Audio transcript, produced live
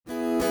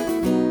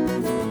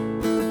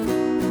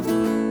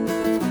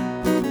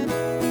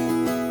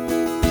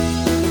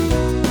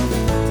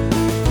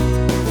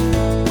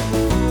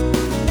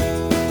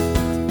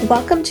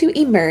Welcome to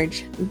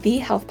Emerge, the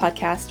health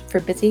podcast for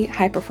busy,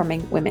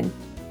 high-performing women.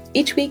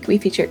 Each week, we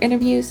feature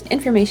interviews,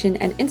 information,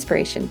 and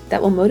inspiration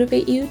that will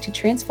motivate you to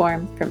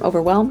transform from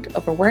overwhelmed,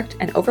 overworked,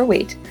 and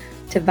overweight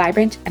to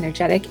vibrant,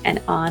 energetic,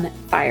 and on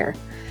fire.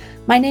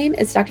 My name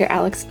is Dr.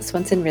 Alex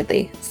Swenson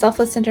Ridley,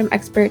 self-less syndrome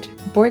expert,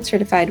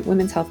 board-certified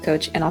women's health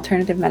coach, and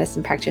alternative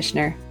medicine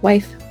practitioner,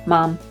 wife,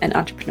 mom, and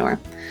entrepreneur.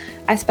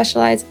 I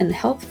specialize in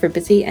health for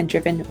busy and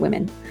driven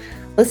women.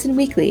 Listen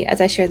weekly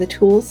as I share the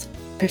tools,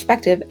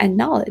 perspective, and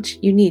knowledge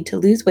you need to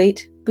lose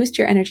weight, boost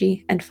your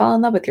energy, and fall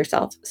in love with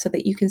yourself so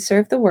that you can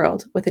serve the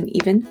world with an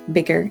even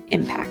bigger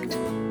impact.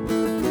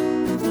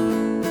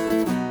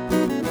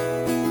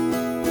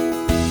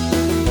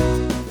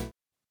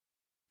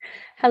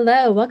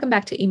 Hello, welcome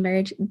back to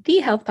Emerge, the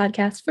health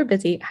podcast for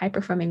busy,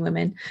 high-performing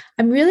women.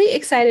 I'm really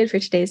excited for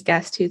today's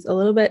guest, who's a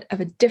little bit of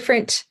a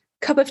different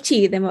cup of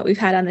tea than what we've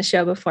had on the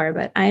show before,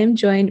 but I am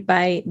joined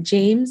by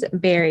James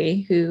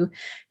Barry, who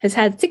has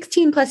had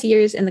 16 plus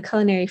years in the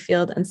culinary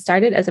field and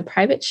started as a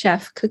private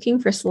chef cooking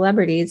for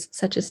celebrities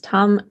such as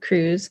Tom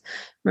Cruise,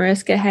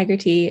 Mariska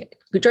Hargitay,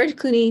 George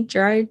Clooney,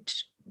 Gerard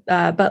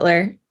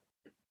Butler,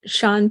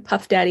 Sean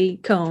Puff Daddy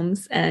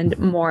Combs, and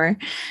more.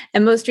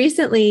 And most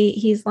recently,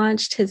 he's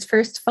launched his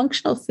first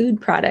functional food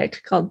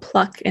product called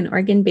Pluck, an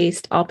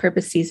organ-based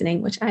all-purpose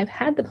seasoning, which I've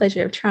had the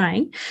pleasure of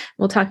trying.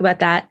 We'll talk about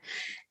that.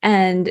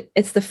 And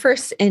it's the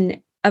first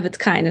of its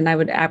kind, and I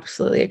would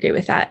absolutely agree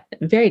with that.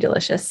 Very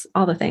delicious,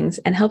 all the things,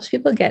 and helps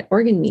people get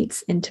organ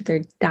meats into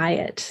their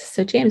diet.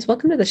 So James,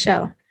 welcome to the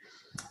show.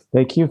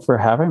 Thank you for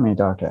having me,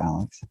 Dr.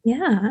 Alex.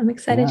 Yeah, I'm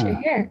excited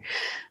you're here.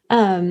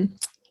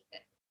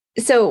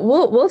 So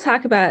we'll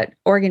talk about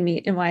organ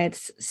meat and why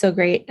it's so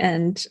great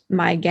and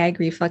my gag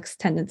reflex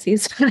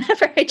tendencies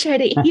whenever I try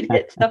to eat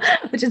it,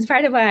 which is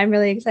part of why I'm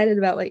really excited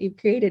about what you've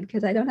created,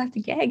 because I don't have to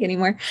gag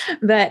anymore.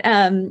 But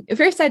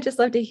first, I'd just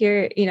love to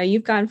hear,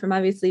 you've gone from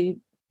obviously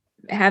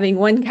having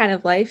one kind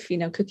of life,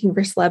 cooking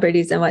for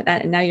celebrities and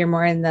whatnot, and now you're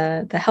more in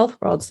the health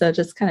world. So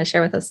just kind of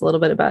share with us a little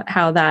bit about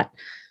how that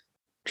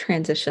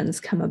transitions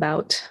come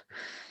about.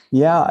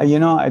 Yeah,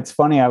 it's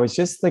funny. I was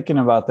just thinking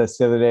about this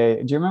the other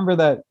day. Do you remember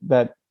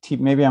that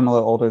maybe I'm a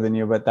little older than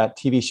you, but that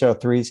TV show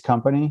Three's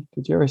Company?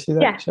 Did you ever see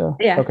that show?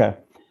 Yeah. Okay.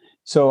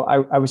 So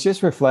I was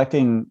just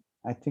reflecting,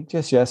 I think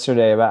just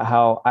yesterday, about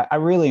how I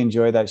really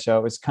enjoyed that show.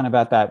 It was kind of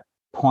at that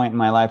point in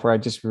my life where I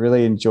just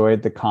really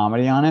enjoyed the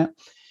comedy on it.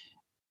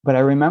 But I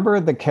remember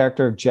the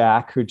character of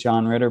Jack, who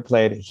John Ritter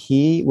played.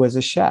 He was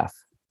a chef.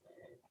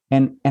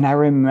 And I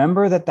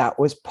remember that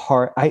was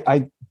part,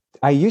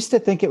 I used to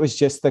think it was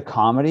just the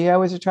comedy I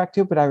was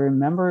attracted to, but I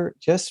remember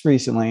just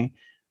recently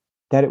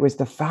that it was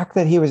the fact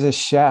that he was a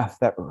chef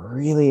that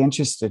really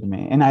interested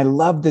me. And I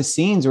loved the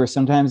scenes where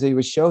sometimes they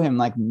would show him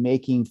like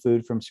making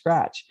food from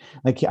scratch.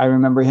 Like I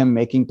remember him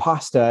making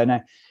pasta,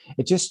 and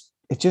it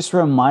just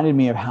reminded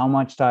me of how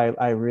much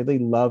I really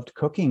loved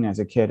cooking as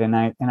a kid. And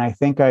I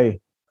think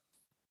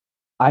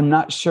I'm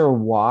not sure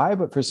why,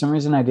 but for some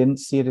reason I didn't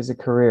see it as a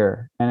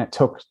career. And it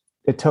took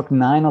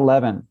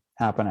 9/11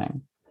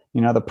 happening,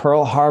 the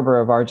Pearl Harbor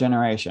of our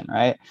generation,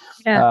 right?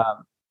 Yeah.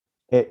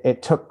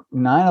 It took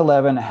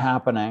 9/11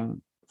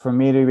 happening for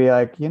me to be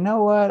like, you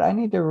know what? I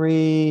need to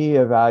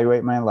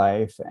reevaluate my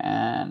life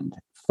and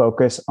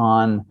focus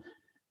on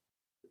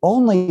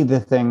only the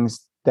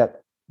things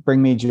that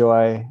bring me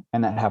joy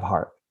and that have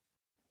heart.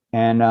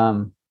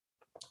 And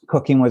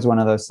cooking was one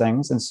of those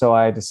things. And so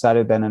I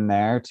decided then and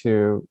there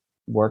to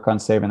work on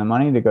saving the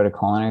money to go to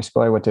culinary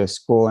school. I went to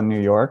school in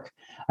New York.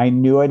 I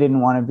knew I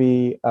didn't want to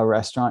be a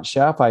restaurant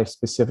chef. I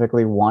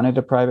specifically wanted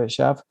a private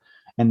chef.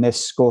 And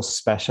this school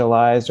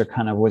specialized or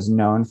kind of was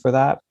known for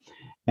that.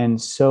 And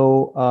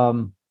so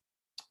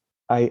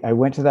I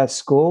went to that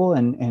school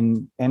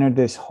and entered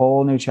this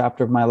whole new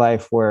chapter of my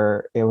life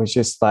where it was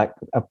just like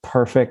a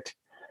perfect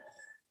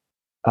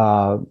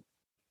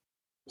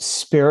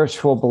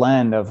spiritual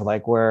blend of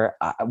like where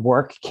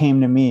work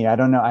came to me. I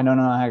don't know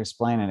how to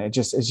explain it.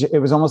 It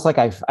was almost like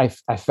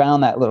I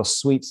found that little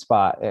sweet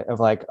spot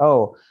of like,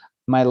 oh,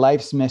 my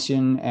life's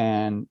mission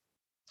and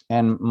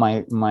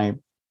my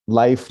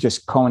life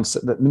just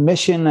coincided. The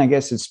mission, I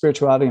guess, is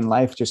spirituality and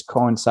life just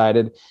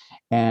coincided.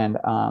 And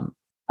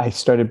I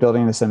started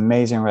building this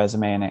amazing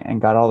resume and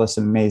got all this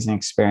amazing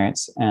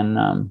experience. And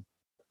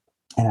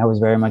I was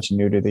very much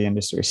new to the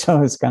industry.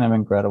 So it's kind of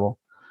incredible.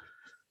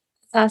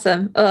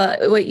 Awesome.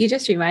 What you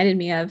just reminded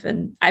me of,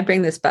 and I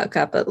bring this book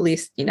up at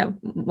least,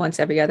 once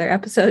every other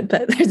episode,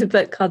 but there's a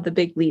book called The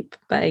Big Leap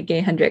by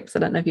Gay Hendricks. I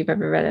don't know if you've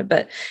ever read it,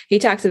 but he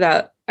talks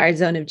about our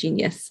zone of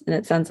genius. And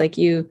it sounds like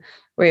you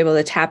were able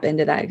to tap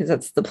into that because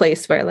that's the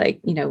place where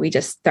we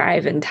just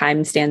thrive and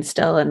time stands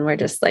still and we're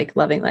just like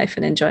loving life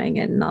and enjoying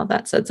it and all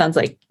that. So it sounds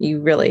like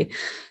you really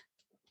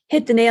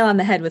hit the nail on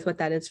the head with what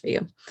that is for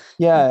you.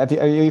 Yeah.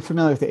 Are you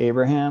familiar with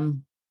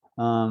Abraham?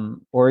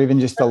 Or even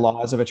just the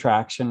laws of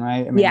attraction,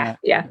 right? I mean,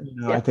 yeah.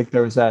 I think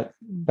there was that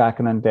back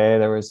in the day,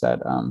 there was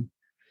that,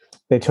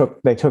 they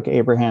took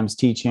Abraham's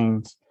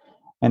teachings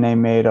and they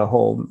made a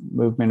whole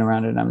movement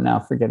around it. I'm now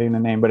forgetting the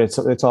name, but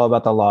it's all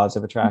about the laws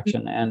of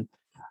attraction. Mm-hmm. And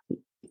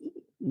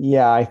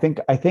yeah, I think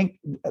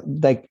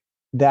like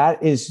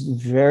that is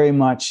very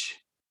much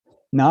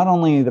not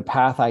only the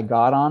path I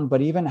got on,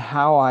 but even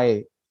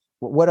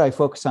what I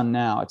focus on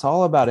now. It's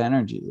all about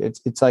energy.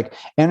 It's like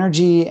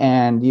energy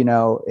and,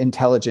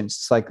 intelligence.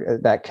 It's like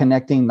that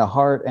connecting the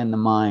heart and the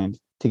mind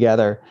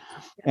together.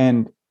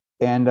 And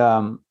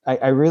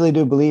I really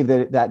do believe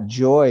that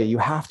joy, you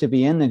have to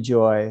be in the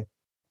joy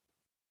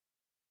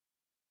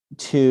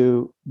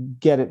to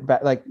get it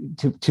back, like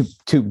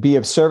to be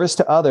of service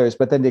to others,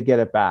 but then to get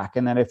it back.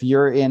 And then if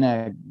you're in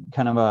a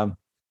kind of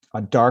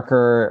a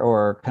darker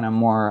or kind of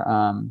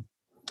more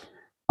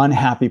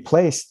unhappy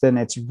place, then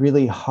it's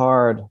really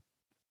hard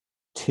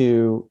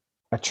to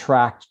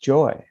attract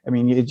joy. I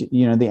mean,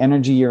 the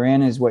energy you're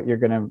in is what you're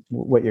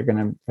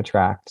gonna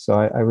attract. So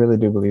I really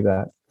do believe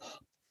that.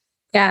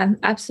 Yeah,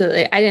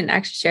 absolutely. I didn't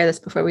actually share this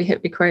before we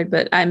hit record,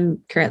 but I'm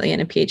currently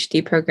in a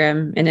PhD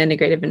program in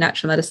integrative and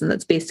natural medicine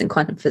that's based in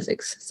quantum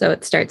physics. So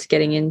it starts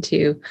getting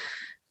into,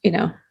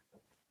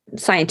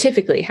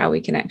 scientifically how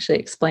we can actually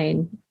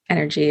explain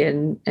energy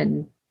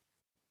and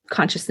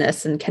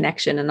consciousness and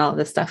connection and all of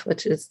this stuff,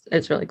 which is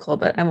really cool,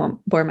 but I won't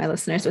bore my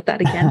listeners with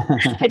that again.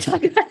 I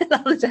talk about it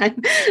all the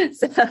time.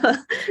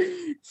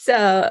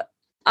 So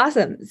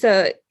awesome.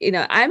 So,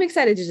 I'm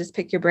excited to just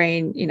pick your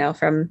brain,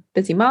 from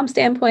busy mom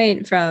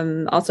standpoint,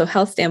 from also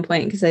health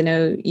standpoint, because I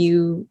know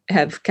you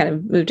have kind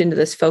of moved into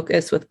this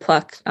focus with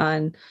Pluck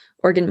on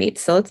organ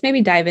meats. So let's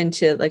maybe dive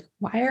into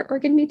why are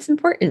organ meats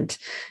important?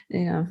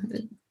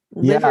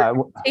 Liver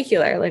in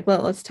particular,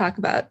 let's talk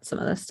about some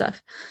of this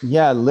stuff.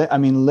 Yeah.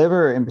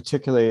 Liver in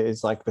particular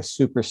is like the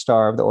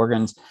superstar of the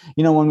organs.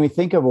 When we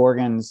think of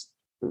organs,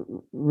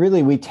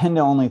 really, we tend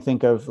to only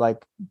think of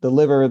like the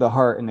liver, the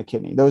heart, and the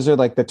kidney. Those are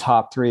like the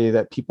top three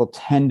that people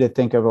tend to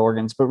think of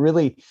organs, but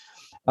really,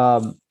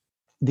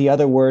 the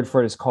other word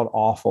for it is called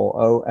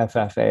offal,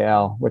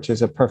 OFFAL, which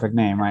is a perfect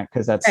name, right?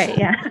 Because that's right,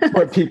 yeah.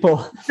 what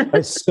people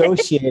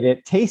associate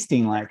it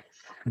tasting like.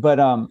 But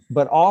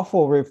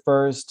offal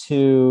refers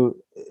to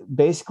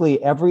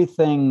basically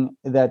everything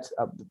that's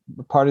a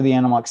part of the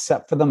animal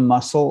except for the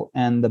muscle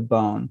and the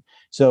bone.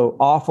 So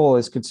offal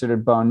is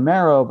considered bone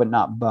marrow, but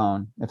not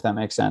bone, if that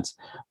makes sense.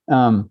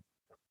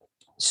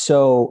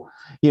 So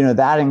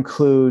that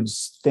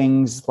includes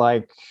things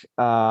like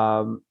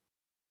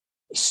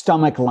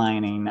stomach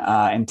lining,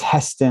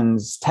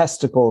 intestines,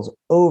 testicles,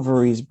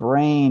 ovaries,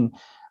 brain,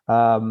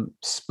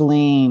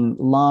 spleen,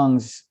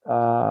 lungs,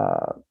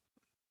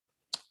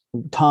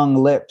 tongue,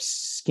 lips,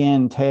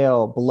 skin,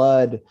 tail,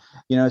 blood,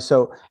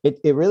 so it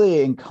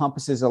really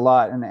encompasses a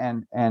lot.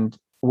 And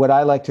what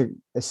I like to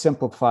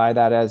simplify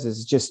that as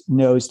is just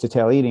nose to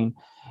tail eating.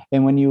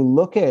 And when you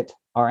look at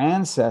our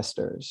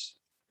ancestors,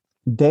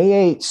 they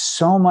ate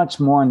so much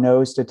more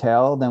nose to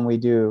tail than we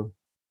do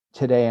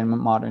today in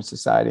modern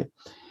society.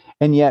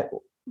 And yet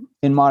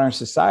in modern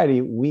society,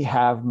 we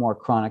have more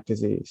chronic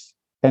disease.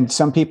 And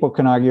some people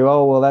can argue,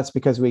 oh, well, that's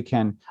because we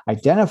can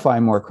identify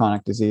more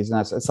chronic disease. And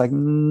it's like,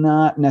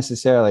 not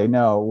necessarily.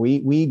 No,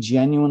 we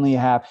genuinely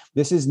have.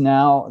 This is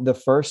now the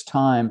first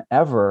time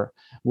ever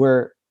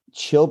where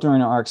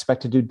children are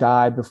expected to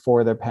die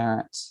before their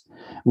parents.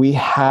 We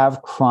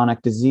have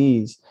chronic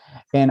disease.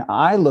 And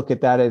I look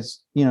at that as,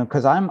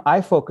 because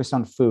I focus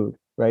on food,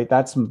 right?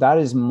 That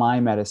is my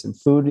medicine.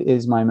 Food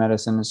is my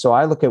medicine. And so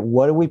I look at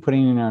what are we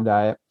putting in our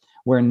diet?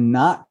 We're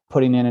not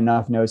putting in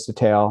enough nose to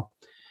tail.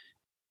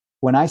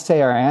 When I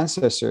say our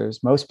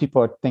ancestors, most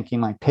people are thinking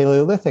like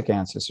Paleolithic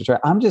ancestors, right?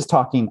 I'm just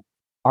talking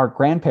our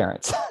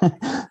grandparents,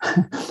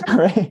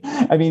 right?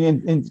 I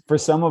mean, for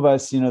some of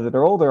us, that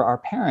are older, our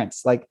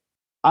parents, like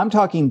I'm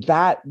talking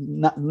that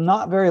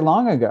not very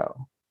long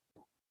ago,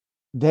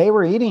 they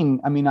were eating.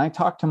 I mean, I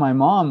talked to my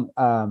mom.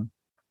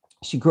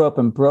 She grew up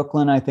in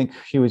Brooklyn. I think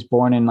she was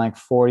born in like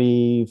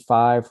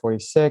 45,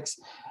 46.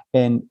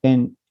 And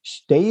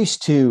they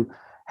used to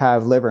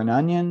have liver and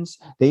onions.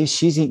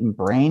 She's eaten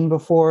brain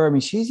before. I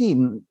mean, she's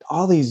eaten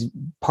all these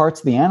parts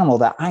of the animal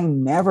that I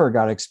never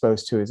got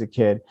exposed to as a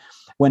kid.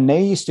 When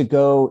they used to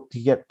go to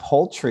get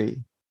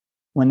poultry,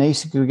 when they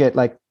used to go get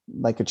like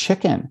a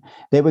chicken,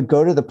 they would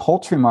go to the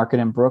poultry market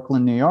in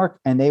Brooklyn, New York,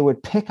 and they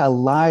would pick a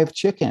live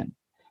chicken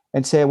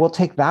and say, we'll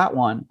take that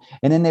one.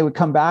 And then they would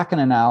come back in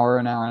an hour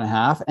and a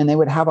half, and they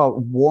would have a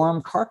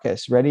warm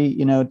carcass ready,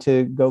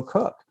 to go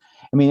cook.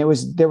 I mean,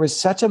 there was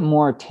such a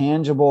more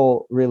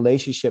tangible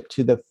relationship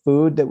to the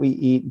food that we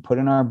eat and put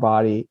in our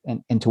body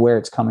and to where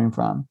it's coming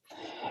from.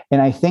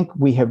 And I think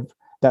we have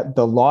that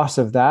the loss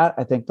of that,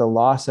 I think the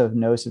loss of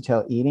nose to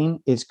tail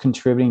eating is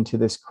contributing to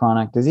this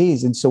chronic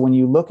disease. And so when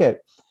you look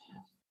at,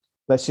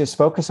 let's just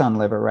focus on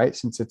liver, right?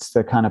 Since it's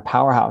the kind of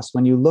powerhouse.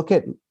 When you look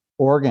at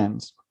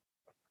organs,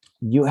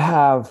 you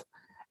have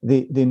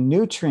the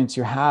nutrients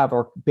you have,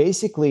 or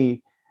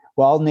basically,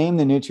 well, I'll name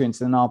the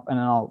nutrients and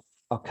I'll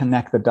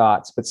connect the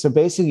dots. But so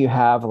basically you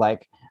have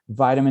like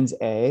vitamins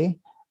A,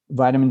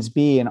 vitamins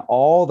B, and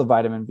all the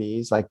vitamin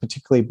Bs, like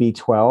particularly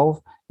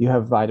B12. You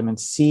have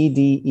vitamins C,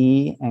 D,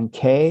 E, and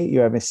K.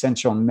 You have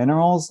essential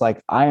minerals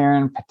like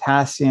iron,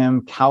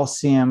 potassium,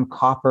 calcium,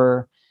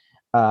 copper,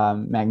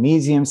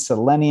 magnesium,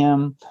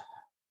 selenium,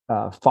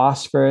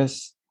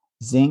 phosphorus,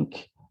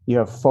 zinc. You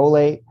have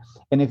folate.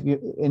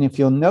 if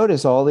you'll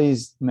notice all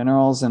these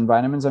minerals and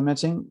vitamins I'm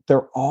mentioning,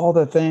 they're all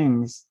the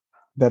things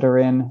that are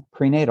in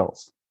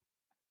prenatals.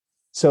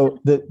 So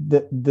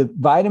the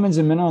vitamins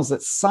and minerals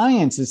that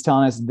science is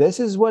telling us this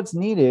is what's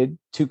needed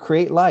to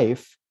create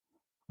life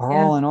are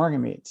all in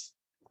organ meats.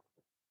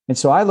 And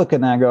so I look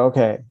at that and go,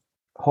 okay,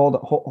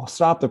 hold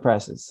stop the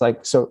presses.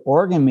 Like, so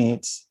organ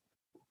meats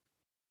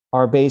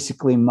are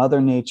basically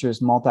Mother Nature's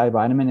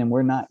multivitamin, and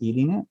we're not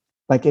eating it.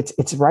 Like,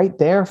 it's right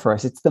there for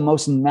us. It's the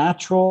most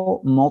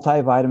natural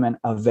multivitamin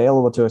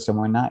available to us, and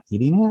we're not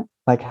eating it.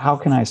 Like, how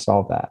can I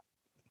solve that?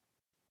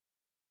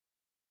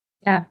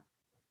 Yeah.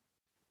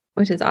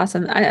 Which is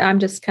awesome. I'm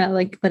just kind of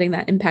like letting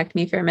that impact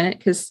me for a minute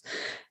because,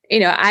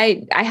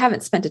 I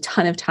haven't spent a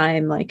ton of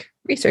time like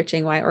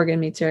researching why organ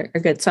meats are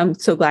good. So I'm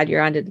so glad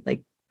you're on to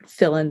like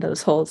fill in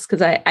those holes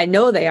because I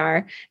know they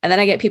are. And then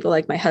I get people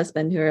like my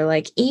husband who are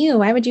like, ew,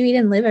 why would you eat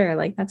in liver?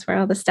 Like that's where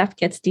all the stuff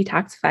gets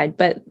detoxified.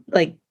 But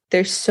like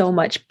there's so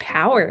much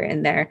power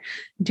in there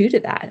due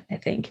to that, I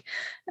think.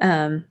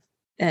 And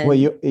well,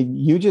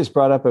 you just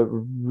brought up a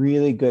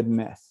really good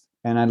myth,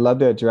 and I'd love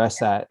to address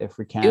that if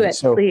we can. Do it,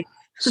 please.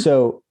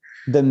 So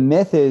the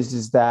myth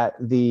is that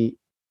the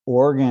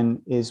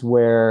organ is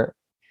where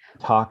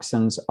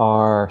toxins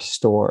are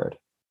stored,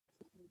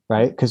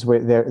 right? Because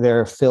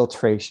they're a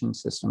filtration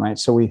system, right?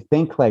 So we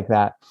think like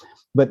that,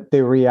 but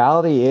the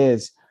reality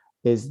is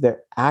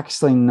they're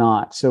actually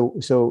not. So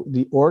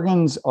the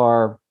organs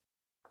are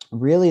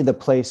really the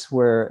place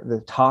where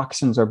the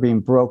toxins are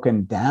being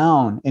broken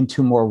down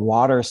into more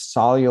water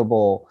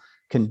soluble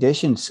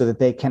conditions so that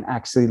they can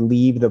actually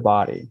leave the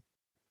body.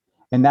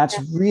 And that's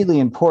really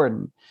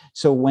important.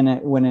 So when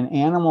an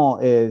animal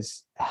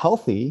is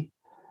healthy,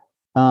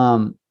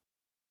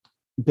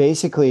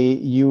 basically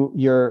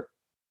your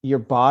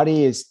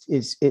body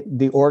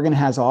the organ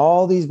has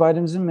all these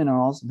vitamins and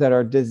minerals that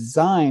are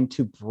designed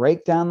to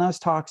break down those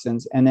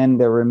toxins, and then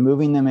they're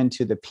removing them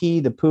into the pee,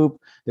 the poop,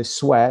 the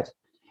sweat.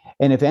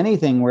 And if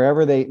anything,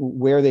 where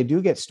they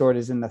do get stored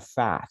is in the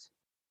fat,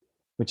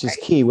 which is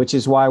key, which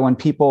is why when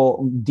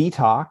people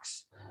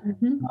detox,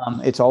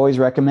 it's always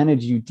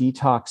recommended you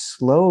detox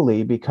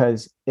slowly,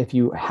 because if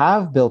you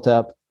have built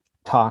up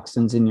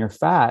toxins in your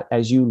fat,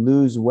 as you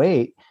lose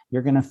weight,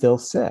 you're going to feel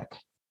sick,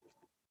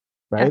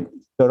 right? Yeah.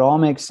 So it all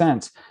makes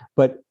sense.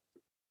 But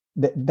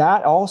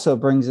that also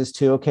brings us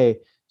to, okay,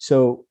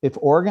 so if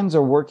organs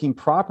are working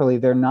properly,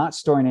 they're not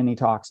storing any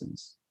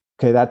toxins.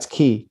 Okay, that's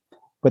key.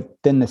 But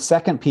then the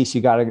second piece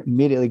you got to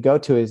immediately go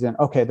to is then,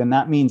 okay, then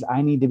that means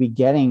I need to be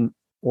getting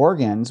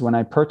organs when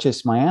I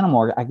purchase my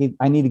animal.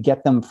 I need to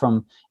get them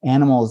from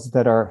animals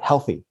that are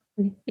healthy.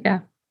 Yeah.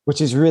 Which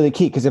is really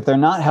key, because if they're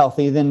not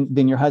healthy,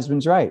 then your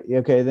husband's right.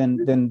 Okay,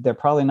 then they're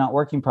probably not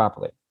working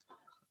properly.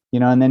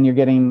 And then you're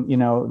getting,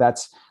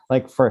 that's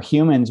like for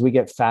humans, we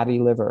get fatty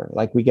liver,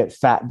 like we get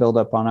fat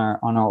buildup on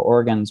our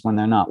organs when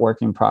they're not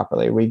working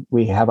properly.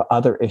 We have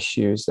other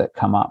issues that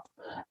come up.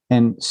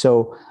 And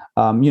so,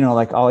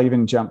 like I'll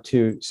even jump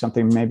to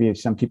something maybe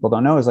some people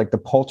don't know is like the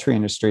poultry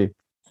industry.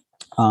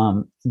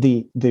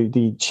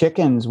 The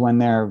chickens, when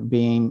they're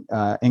being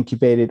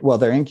incubated, well,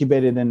 they're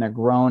incubated and they're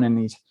grown in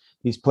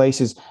these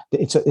places.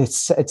 It's a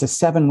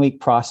 7-week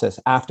process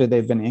after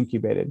they've been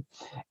incubated,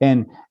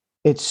 and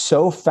it's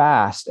so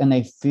fast, and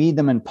they feed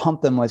them and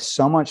pump them with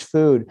so much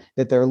food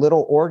that their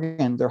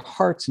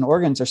hearts and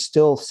organs are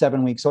still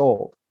 7 weeks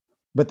old,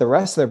 but the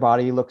rest of their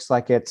body looks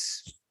like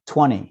it's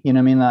 20. You know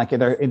what I mean? Like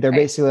they're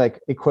basically like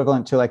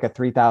equivalent to like a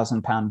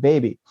 3,000-pound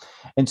baby.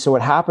 And so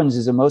what happens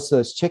is that most of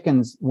those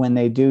chickens, when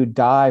they do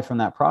die from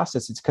that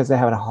process, it's because they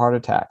have a heart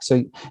attack.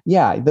 So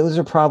yeah, those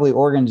are probably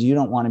organs you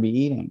don't want to be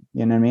eating.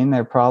 You know what I mean?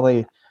 They're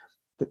probably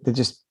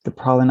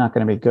not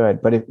going to be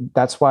good. But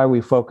that's why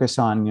we focus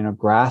on,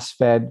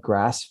 grass-fed,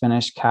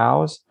 grass-finished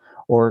cows,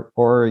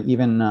 or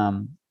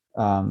even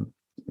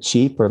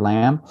sheep or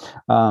lamb.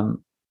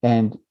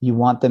 And you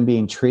want them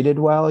being treated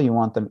well. You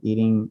want them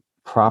eating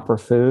proper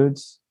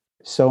foods.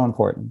 So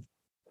important.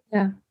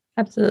 Yeah,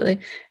 absolutely.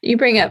 You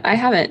bring up,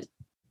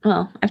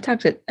 I've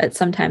talked at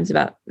sometimes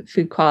about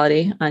food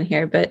quality on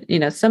here, but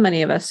so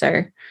many of us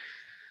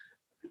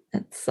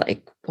it's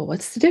like, well,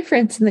 what's the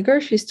difference in the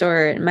grocery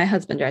store? And my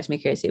husband drives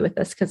me crazy with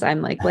this because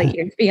I'm like light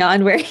years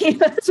beyond where he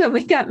was when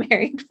we got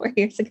married 4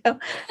 years ago.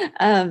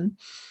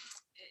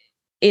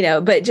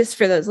 But just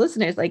for those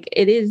listeners, like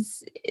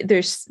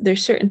there's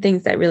certain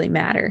things that really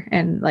matter.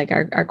 And like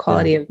our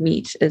quality of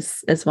meat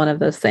is one of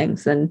those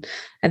things. And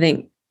I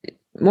think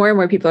more and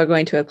more people are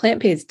going to a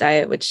plant-based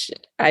diet, which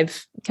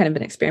I've kind of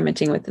been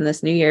experimenting with in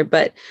this new year.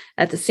 But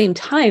at the same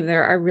time,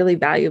 there are really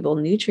valuable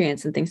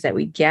nutrients and things that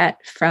we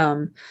get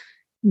from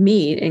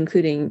meat,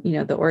 including,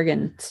 the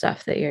organ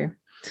stuff that you're.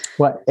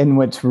 Well, and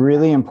what's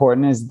really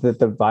important is that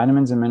the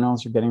vitamins and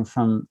minerals you're getting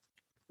from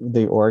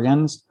the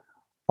organs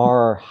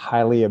are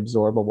highly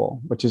absorbable,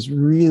 which is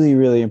really,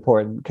 really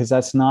important, because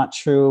that's not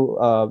true.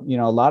 A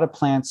lot of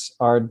plants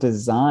are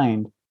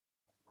designed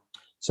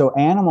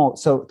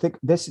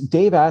This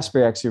Dave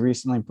Asprey actually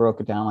recently broke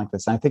it down like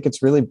this. And I think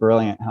it's really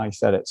brilliant how he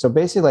said it. So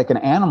basically, like an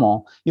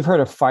animal, you've heard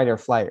of fight or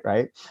flight,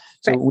 right?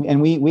 So Right.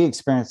 we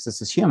experience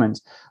this as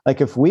humans. Like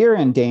if we are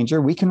in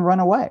danger, we can run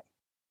away.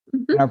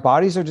 And Mhm. our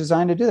bodies are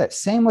designed to do that.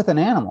 Same with an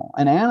animal.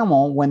 An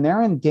animal, when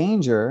they're in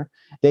danger,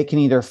 they can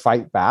either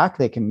fight back,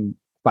 they can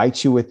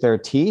bite you with their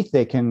teeth,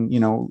 they can,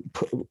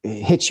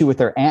 hit you with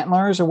their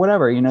antlers or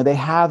whatever. They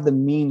have the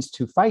means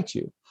to fight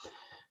you.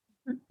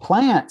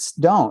 Plants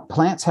don't.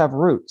 Plants have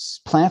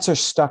roots. Plants are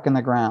stuck in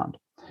the ground.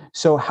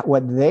 So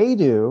what they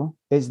do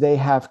is they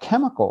have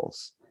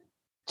chemicals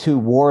to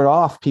ward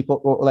off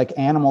people or like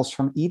animals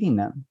from eating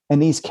them.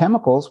 And these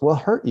chemicals will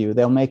hurt you.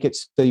 They'll make it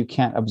so you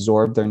can't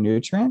absorb their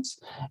nutrients.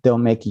 They'll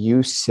make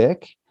you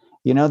sick.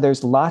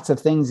 There's lots of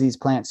things these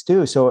plants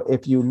do. So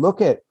if you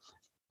look at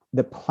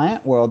the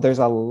plant world, there's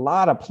a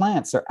lot of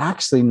plants that are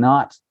actually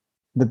not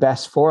the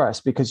best for us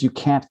because you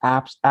can't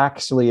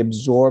actually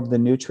absorb the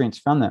nutrients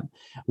from them.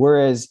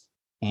 Whereas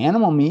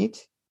animal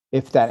meat,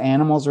 if that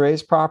animal's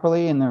raised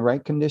properly in the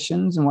right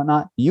conditions and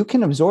whatnot, you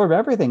can absorb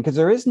everything because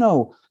there is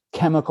no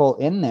chemical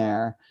in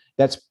there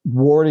that's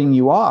warding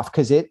you off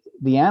because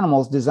the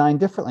animal's designed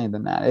differently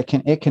than that.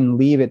 It can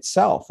leave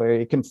itself, or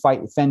it can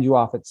fend you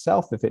off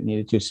itself if it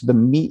needed to. So the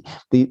meat,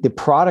 the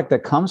product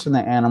that comes from the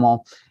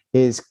animal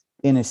is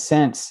in a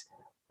sense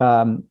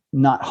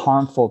not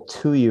harmful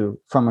to you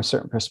from a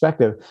certain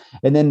perspective.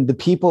 And then the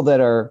people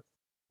that are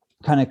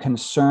kind of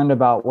concerned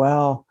about,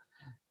 well,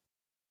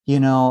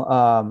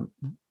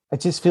 it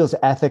just feels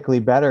ethically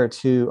better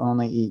to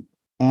only eat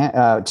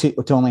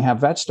to only have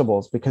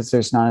vegetables because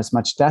there's not as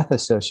much death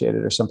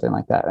associated or something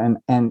like that.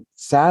 And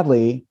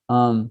sadly,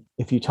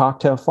 if you talk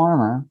to a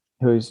farmer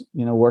who's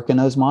working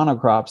those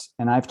monocrops,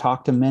 and I've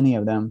talked to many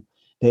of them,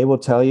 they will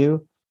tell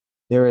you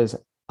there is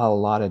a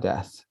lot of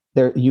death.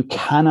 There, you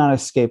cannot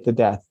escape the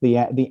death.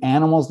 The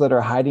animals that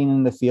are hiding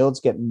in the fields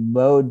get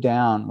mowed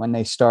down when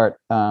they start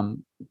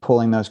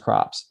pulling those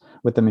crops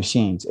with the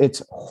machines.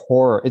 It's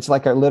horror. It's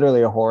like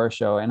literally a horror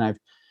show. And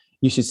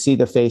you should see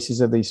the faces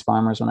of these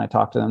farmers when I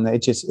talk to them.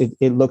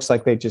 It looks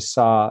like they just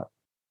saw.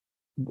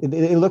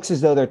 It looks as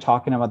though they're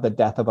talking about the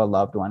death of a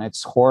loved one.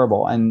 It's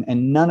horrible, and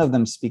none of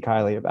them speak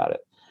highly about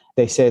it.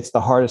 They say it's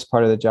the hardest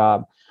part of the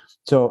job.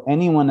 So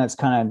anyone that's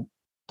kind of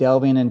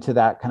delving into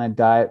that kind of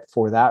diet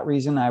for that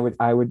reason, I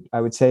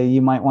would say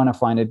you might want to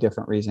find a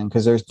different reason,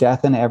 because there's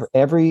death in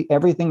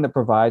everything that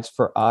provides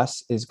for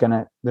us there's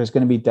going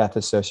to be death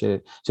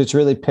associated. So it's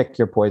really pick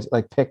your poison,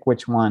 like pick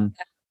which one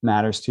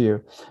matters to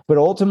you. But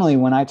ultimately,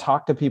 when I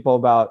talk to people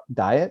about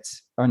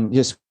diets and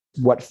just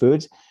what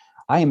foods,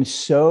 I am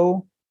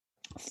so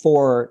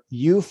for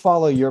you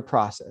follow your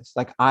process.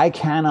 Like I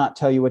cannot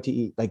tell you what to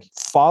eat. Like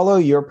follow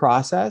your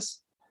process.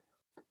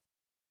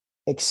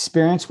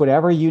 Experience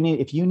whatever you need.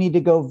 If you need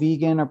to go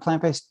vegan or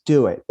plant-based,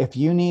 do it. If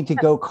you need to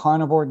go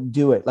carnivore,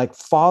 do it. Like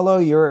follow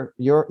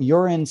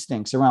your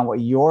instincts around what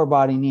your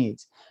body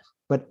needs.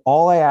 But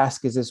all I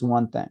ask is this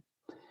one thing.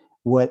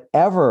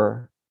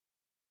 Whatever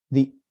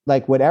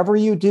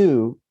you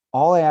do,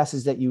 all I ask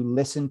is that you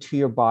listen to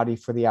your body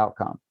for the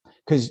outcome.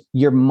 Because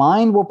your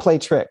mind will play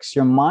tricks.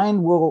 Your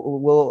mind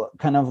will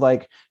kind of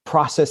like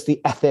process the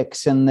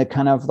ethics and the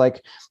kind of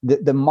like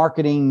the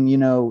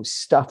marketing,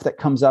 stuff that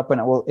comes up,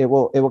 and it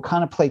will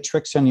kind of play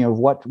tricks on you of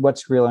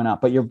what's real or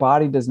not. But your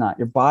body does not.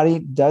 Your body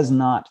does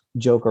not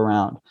joke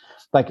around.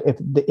 Like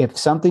if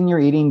something you're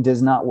eating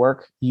does not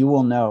work, you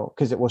will know,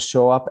 because it will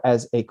show up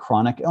as a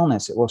chronic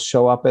illness. It will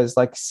show up as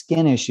like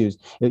skin issues.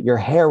 Your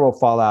hair will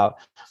fall out.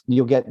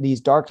 You'll get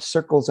these dark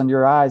circles under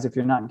your eyes if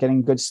you're not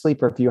getting good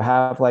sleep, or if you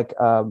have like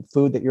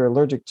food that you're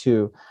allergic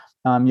to.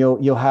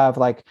 You'll have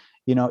like,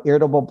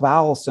 irritable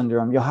bowel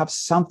syndrome. You'll have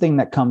something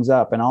that comes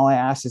up. And all I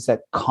ask is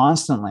that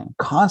constantly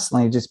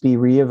just be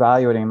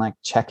reevaluating, like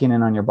checking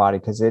in on your body,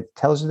 because it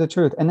tells you the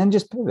truth. And then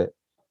just pivot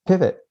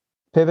Yeah.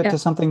 to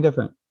something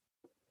different.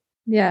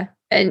 Yeah.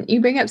 And you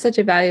bring up such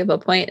a valuable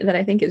point that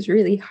I think is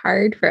really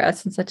hard for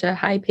us in such a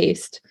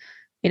high-paced,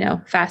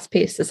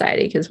 fast-paced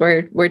society, because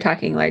we're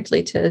talking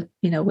largely to,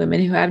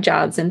 women who have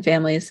jobs and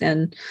families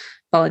and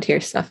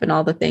volunteer stuff and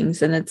all the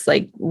things. And it's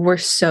like, we're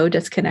so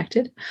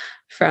disconnected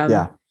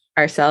from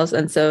ourselves.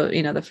 And so,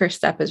 the first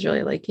step is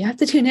really like, you have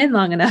to tune in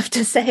long enough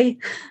to say,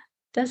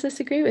 does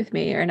this agree with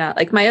me or not?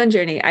 Like my own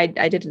journey, I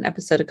did an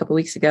episode a couple of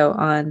weeks ago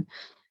on,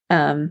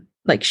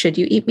 like, should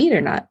you eat meat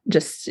or not?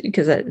 Just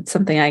because it's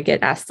something I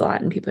get asked a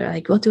lot, and people are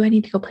like, well, do I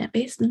need to go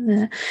plant-based?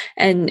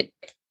 And,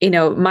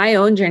 my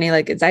own journey,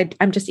 like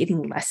I'm just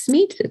eating less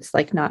meat. It's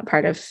like not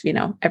part of,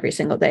 every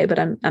single day, but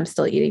I'm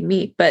still eating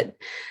meat. But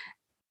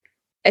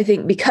I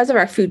think because of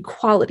our food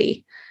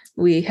quality,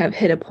 we have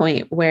hit a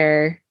point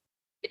where,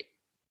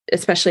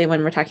 especially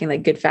when we're talking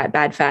like good fat,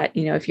 bad fat,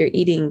 if you're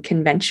eating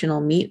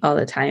conventional meat all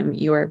the time,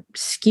 you're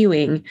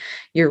skewing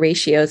your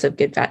ratios of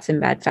good fats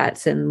and bad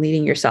fats and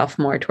leading yourself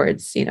more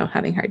towards,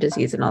 having heart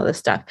disease and all this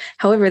stuff.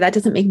 However, that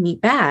doesn't make meat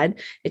bad.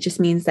 It just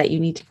means that you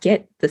need to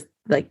get the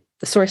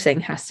sourcing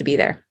has to be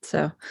there.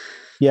 So,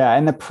 yeah.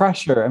 And the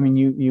pressure, I mean,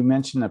 you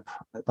mentioned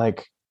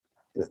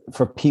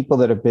for people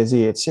that are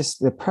busy, it's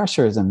just the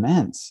pressure is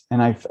immense.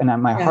 And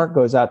my heart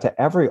goes out to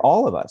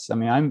all of us. I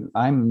mean,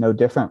 I'm no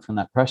different from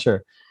that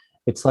pressure.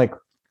 It's like,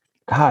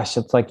 gosh,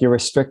 it's like you're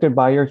restricted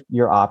by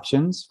your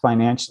options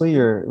financially.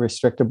 You're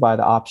restricted by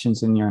the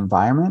options in your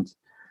environment.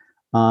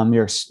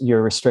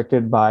 You're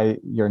restricted by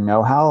your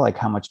know-how, like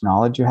how much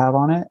knowledge you have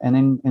on it,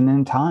 and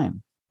then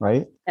time,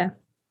 right? Yeah.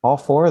 All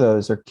four of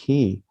those are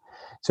key.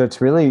 So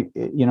it's really,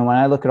 when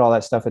I look at all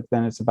that stuff,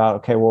 then it's about,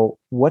 okay, well,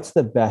 what's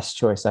the best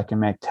choice I can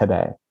make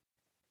today?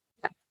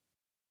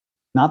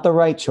 Not the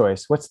right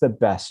choice. What's the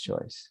best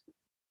choice?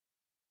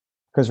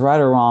 Because right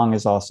or wrong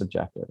is all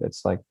subjective.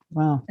 It's like,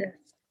 well,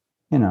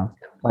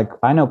 like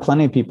I know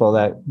plenty of people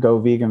that go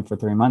vegan for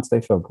 3 months. They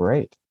feel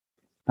great.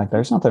 Like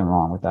there's nothing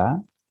wrong with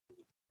that.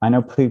 I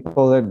know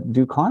people that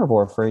do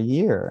carnivore for a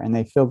year and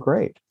they feel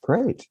great.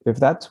 Great. If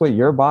that's what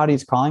your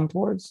body's calling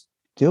towards,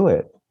 do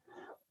it.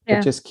 Yeah.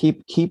 But just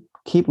keep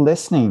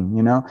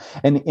listening,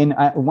 And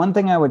one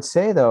thing I would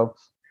say though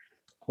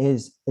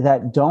is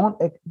that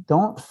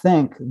don't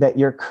think that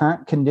your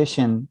current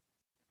condition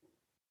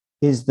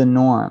is the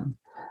norm.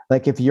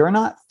 Like if you're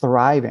not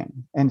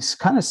thriving, and it's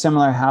kind of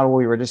similar how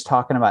we were just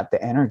talking about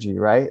the energy,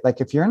 right?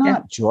 Like if you're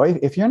not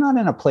if you're not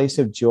in a place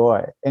of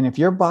joy, and if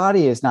your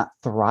body is not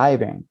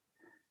thriving,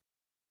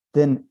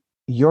 then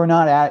you're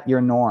not at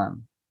your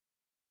norm.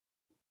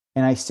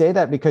 And I say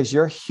that because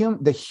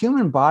the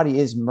human body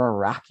is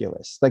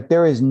miraculous. Like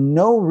there is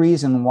no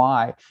reason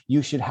why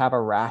you should have a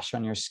rash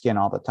on your skin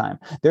all the time.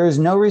 There is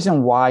no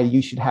reason why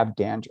you should have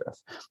dandruff.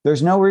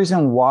 There's no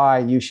reason why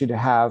you should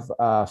have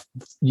have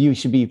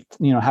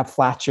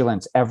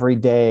flatulence every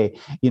day,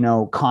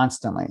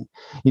 constantly.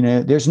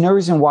 There's no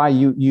reason why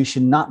you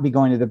should not be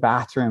going to the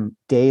bathroom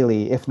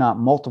daily, if not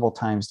multiple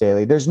times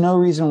daily. There's no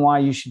reason why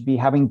you should be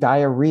having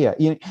diarrhea.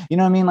 You know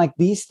what I mean? Like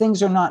these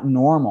things are not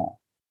normal.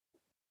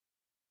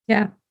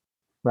 Yeah.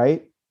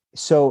 Right.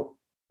 So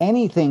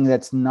anything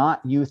that's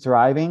not you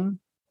thriving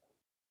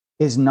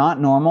is not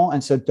normal.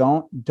 And so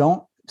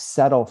don't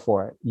settle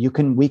for it.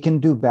 We can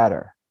do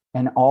better.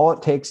 And all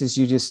it takes is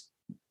you just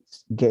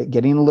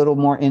getting a little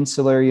more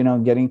insular,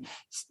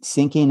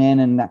 sinking in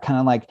and that kind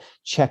of like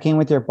checking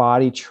with your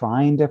body,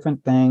 trying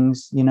different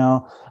things,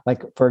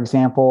 like, for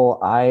example,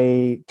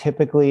 I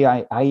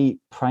eat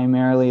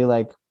primarily,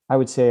 like, I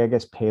would say, I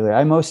guess, paleo.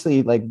 I mostly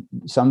eat like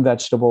some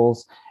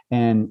vegetables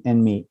and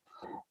meat.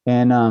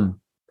 And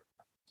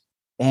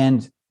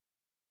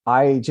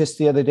I just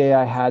the other day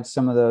I had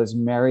some of those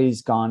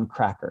Mary's Gone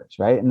crackers,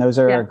 right? And those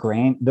are a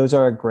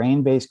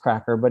grain-based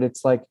cracker, but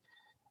it's like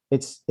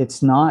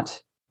it's not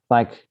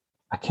like,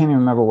 I can't even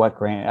remember what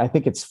grain. I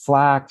think it's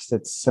flax,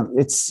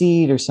 it's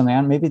seed or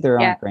something. Maybe there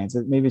aren't grains,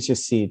 maybe it's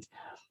just seeds.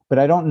 But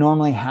I don't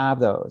normally have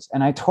those.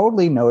 And I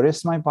totally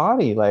noticed my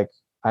body, like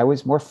I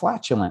was more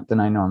flatulent than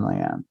I normally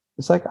am.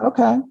 It's like,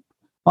 okay,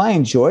 well, I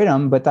enjoyed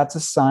them, but that's a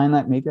sign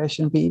that maybe I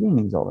shouldn't be eating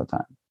these all the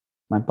time.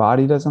 My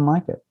body doesn't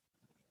like it,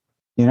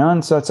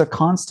 and so it's a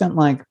constant,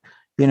 like,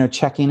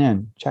 check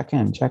in. I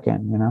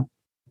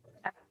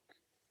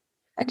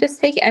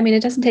just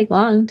it doesn't take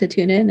long to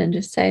tune in and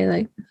just say,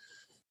 like,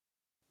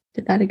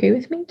 did that agree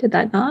with me? Did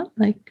that not?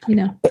 Like,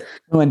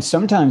 And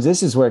sometimes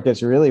this is where it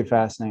gets really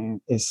fascinating,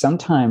 is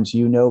sometimes,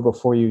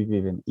 before you've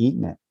even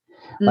eaten it,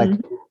 like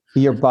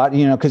your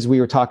body, because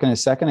we were talking a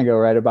second ago,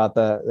 right, about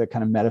the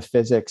kind of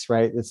metaphysics,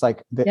 right? It's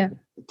like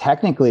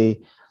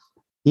technically,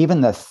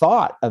 even the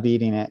thought of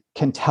eating it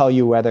can tell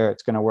you whether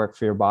it's going to work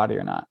for your body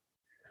or not.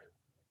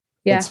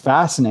 Yeah. It's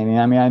fascinating.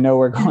 I mean, I know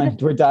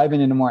we're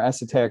diving into more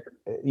esoteric,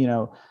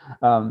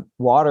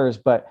 waters,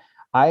 but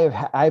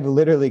I've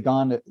literally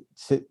gone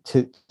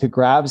to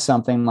grab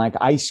something like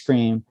ice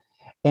cream,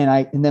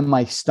 and then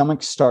my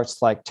stomach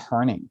starts like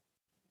turning.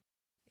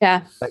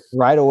 Yeah. Like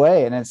right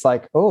away. And it's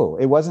like, oh,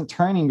 it wasn't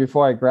turning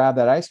before I grabbed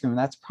that ice cream. And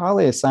that's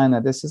probably a sign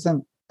that this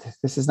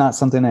is not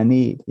something I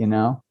need,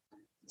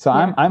 So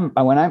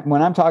when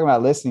I'm talking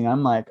about listening,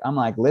 I'm like,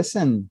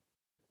 listen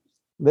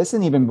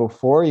even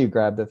before you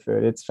grab the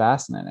food. It's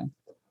fascinating.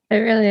 It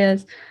really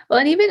is. Well,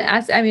 and even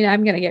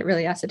I'm going to get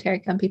really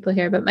esoteric on people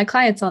here, but my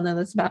clients all know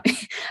this about me.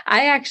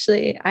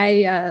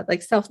 I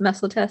like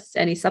self-muscle test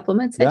any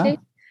supplements I take.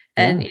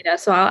 And,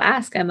 so I'll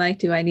ask, I'm like,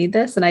 do I need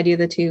this? And I do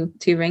the two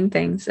ring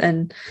things.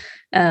 And,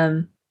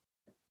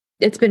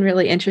 it's been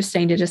really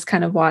interesting to just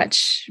kind of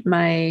watch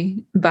my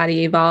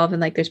body evolve.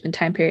 And like, there's been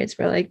time periods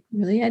where like,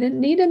 really, I didn't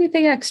need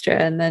anything extra.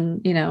 And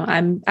then,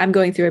 I'm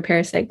going through a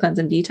parasite cleanse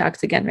and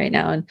detox again right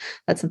now. And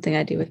that's something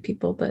I do with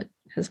people, but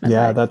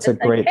that's a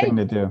great thing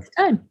to do. It's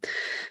time.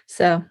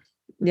 So,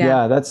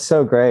 yeah, that's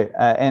so great.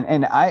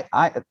 And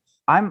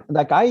I'm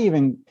like, I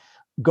even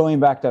going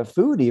back to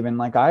food, even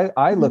like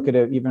I look at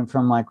it even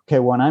from like, okay,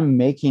 when I'm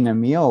making a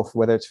meal,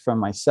 whether it's for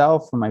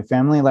myself, for my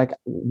family, like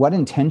what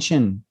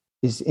intention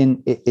is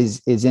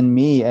in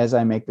me as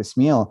I make this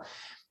meal,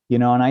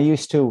 and I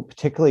used to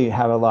particularly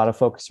have a lot of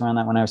focus around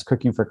that when I was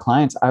cooking for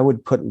clients. I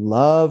would put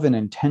love and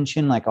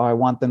intention, like, oh, I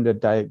want them to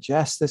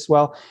digest this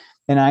well.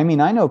 And I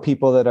mean, I know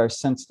people that are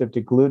sensitive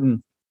to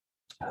gluten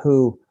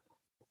who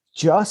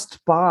just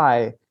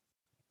by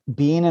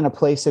being in a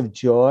place of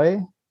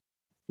joy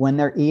when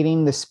they're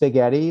eating the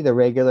spaghetti, the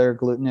regular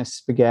glutinous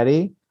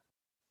spaghetti,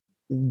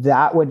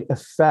 that would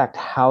affect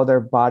how their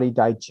body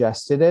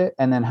digested it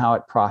and then how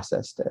it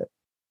processed it.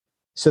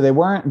 So they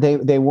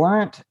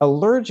weren't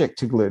allergic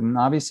to gluten.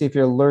 Obviously, if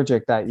you're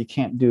allergic, that you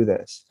can't do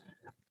this.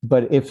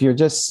 But if you're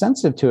just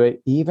sensitive to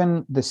it,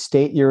 even the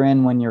state you're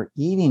in when you're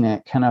eating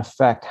it can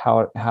affect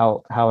how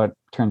it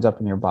turns up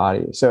in your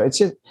body. So it's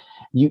just,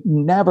 you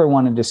never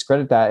want to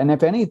discredit that. And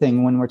if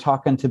anything, when we're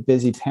talking to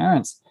busy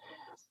parents,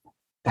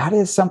 that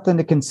is something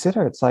to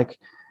consider. It's like,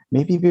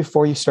 maybe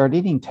before you start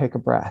eating, take a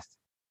breath.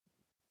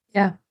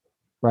 Yeah.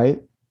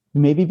 Right?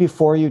 Maybe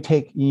before you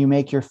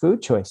make your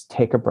food choice,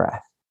 take a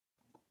breath.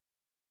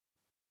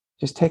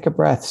 Just take a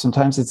breath.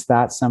 Sometimes it's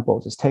that simple.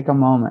 Just take a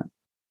moment.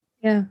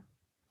 Yeah.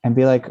 And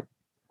be like,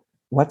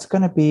 what's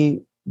going to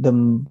be the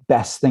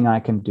best thing I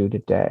can do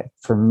today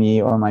for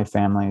me or my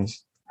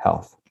family's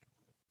health?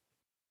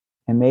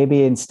 And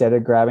maybe instead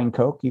of grabbing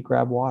Coke, you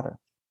grab water.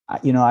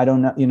 I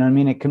don't know. You know what I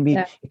mean? It can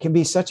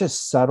be such a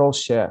subtle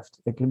shift.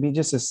 It can be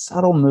just a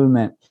subtle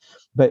movement,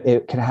 but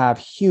it can have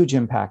huge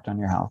impact on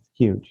your health.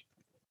 Huge.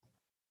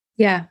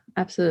 Yeah,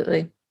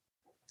 absolutely.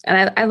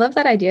 And I love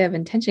that idea of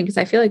intention, because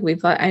I feel like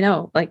I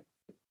know, like,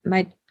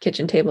 my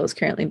kitchen table is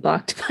currently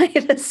blocked by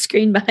the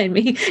screen behind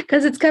me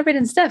because it's covered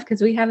in stuff,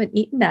 because we haven't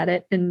eaten at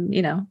it in,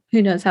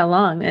 who knows how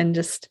long. And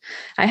just,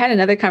 I had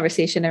another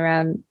conversation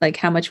around like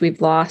how much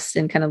we've lost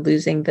in kind of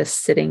losing this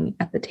sitting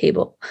at the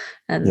table.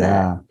 And,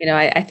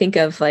 I think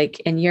of like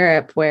in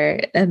Europe,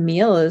 where a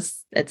meal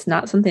it's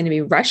not something to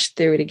be rushed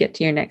through to get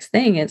to your next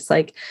thing. It's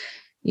like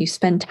you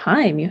spend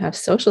time, you have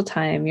social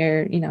time,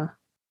 you're,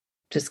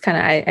 just kind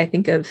of, I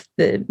think of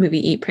the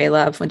movie Eat, Pray,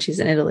 Love when she's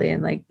in Italy,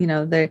 and like,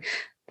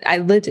 I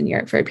lived in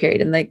Europe for a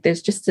period, and like,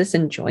 there's just this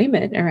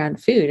enjoyment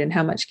around food and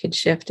how much could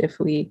shift if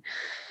we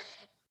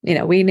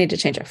need to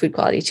change our food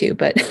quality too,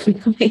 but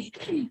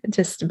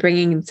just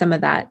bringing some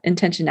of that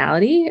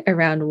intentionality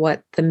around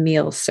what the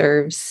meal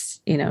serves,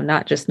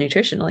 not just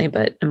nutritionally,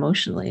 but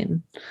emotionally.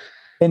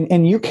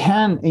 And you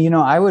can,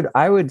 I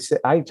would say,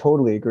 I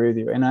totally agree with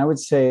you. And I would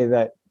say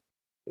that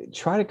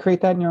try to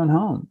create that in your own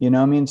home,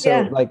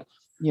 So like,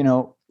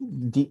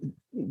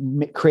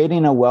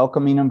 creating a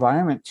welcoming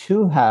environment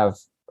to have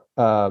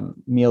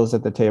meals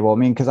at the table. I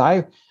mean, because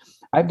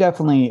I've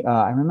definitely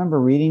I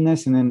remember reading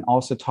this and then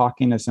also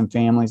talking to some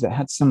families that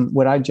had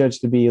what I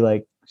judge to be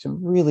like some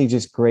really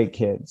just great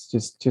kids,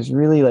 just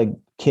really like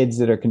kids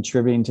that are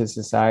contributing to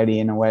society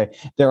in a way.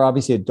 They're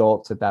obviously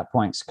adults at that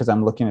point, because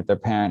I'm looking at their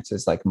parents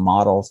as like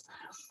models.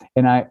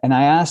 And I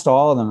asked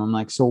all of them, I'm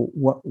like, so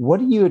what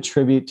do you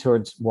attribute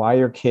towards why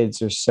your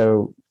kids are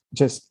so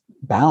just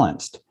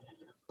balanced?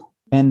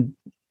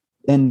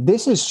 And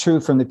this is true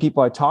from the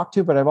people I talk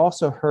to, but I've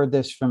also heard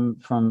this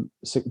from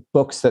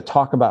books that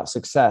talk about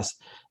success.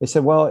 They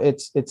said, well,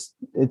 it's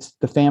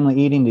the family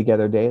eating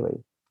together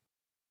daily.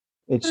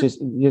 It's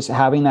just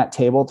having that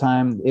table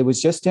time. It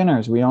was just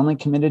dinners. We only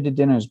committed to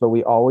dinners, but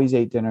we always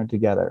ate dinner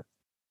together.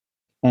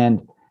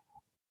 And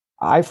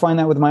I find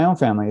that with my own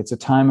family, it's a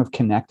time of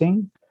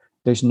connecting.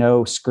 There's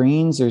no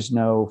screens, there's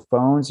no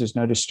phones, there's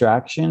no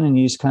distraction. And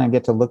you just kind of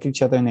get to look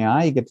each other in the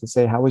eye. You get to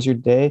say, how was your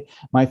day?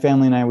 My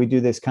family and I, we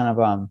do this kind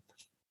of,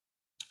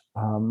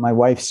 my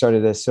wife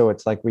started this. So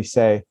it's like we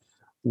say,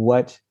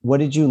 what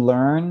did you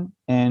learn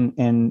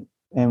and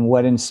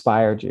what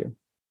inspired you?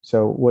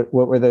 So what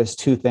were those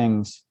two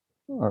things?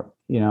 Or,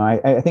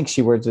 I think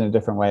she words in a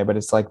different way, but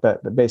it's like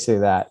that, basically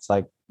that. It's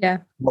like,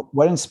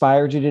 what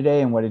inspired you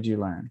today and what did you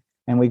learn?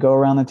 And we go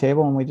around the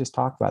table and we just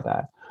talk about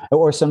that.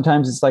 Or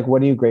sometimes it's like,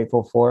 what are you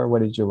grateful for?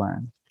 What did you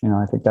learn?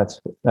 I think that's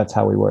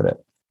how we word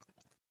it.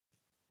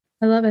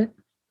 I love it.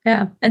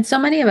 Yeah. And so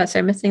many of us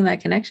are missing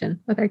that connection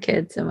with our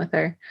kids and with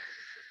our.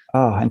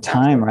 Oh, and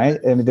time, right?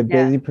 I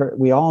mean,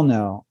 we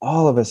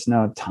all of us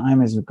know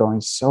time is going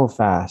so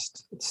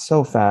fast. It's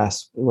so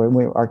fast.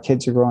 Our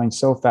kids are growing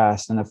so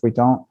fast. And if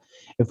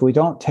we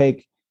don't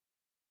take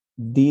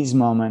these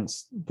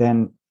moments,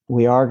 then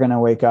we are going to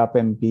wake up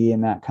and be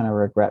in that kind of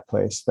regret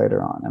place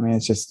later on. I mean,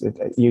 it's just,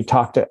 you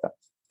talk to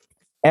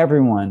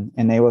everyone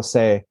and they will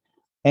say,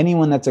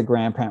 anyone that's a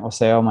grandparent will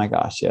say, oh my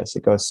gosh, yes,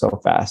 it goes so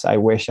fast. I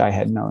wish I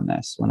had known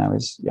this when I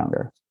was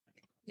younger.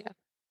 Yeah.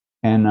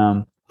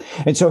 And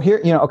so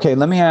here, okay,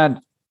 let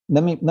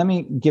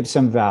me give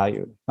some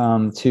value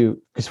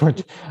because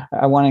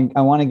I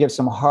want to give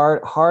some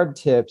hard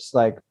tips,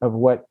 like of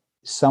what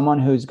someone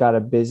who's got a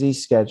busy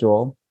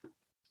schedule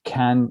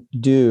can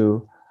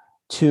do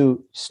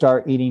to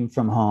start eating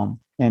from home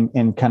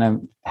and kind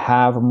of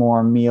have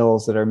more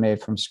meals that are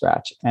made from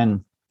scratch.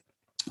 And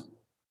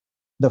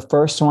the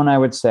first one I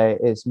would say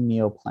is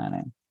meal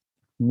planning.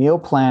 Meal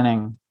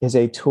planning is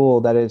a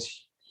tool that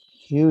is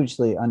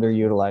hugely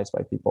underutilized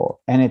by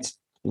people, and it's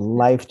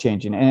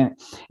life-changing.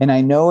 And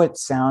I know it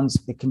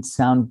can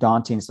sound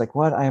daunting. It's like,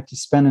 what? I have to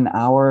spend an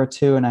hour or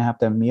two and I have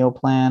to meal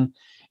plan.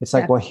 It's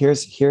like, well,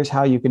 here's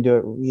how you can do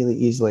it really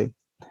easily.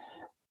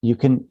 You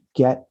can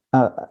get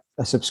a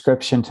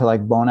subscription to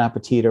like Bon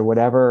Appetit or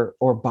whatever,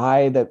 or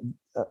buy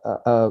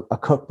a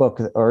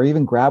cookbook, or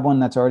even grab one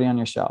that's already on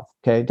your shelf.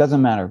 Okay. It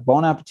doesn't matter.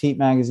 Bon Appetit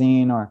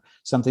magazine or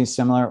something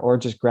similar, or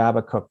just grab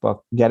a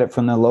cookbook, get it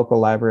from the local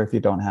library if you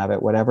don't have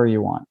it, whatever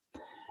you want.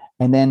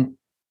 And then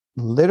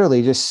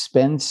literally just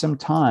spend some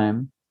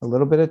time, a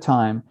little bit of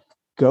time,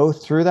 go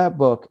through that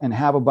book and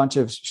have a bunch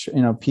of,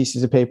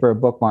 pieces of paper or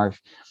bookmarks.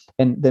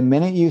 And the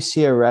minute you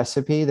see a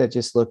recipe that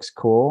just looks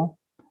cool,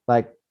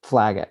 like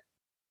flag it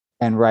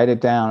and write it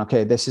down.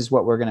 Okay, this is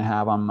what we're going to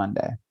have on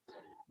Monday.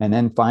 And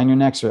then find your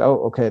next,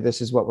 okay, this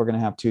is what we're going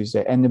to have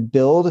Tuesday. And to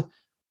build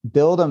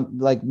them,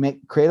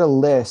 create a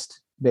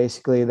list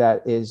basically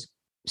that is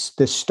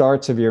the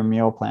starts of your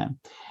meal plan.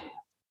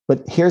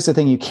 But here's the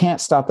thing, you can't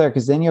stop there,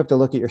 because then you have to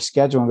look at your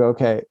schedule and go,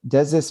 okay,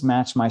 does this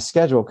match my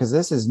schedule? Because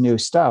this is new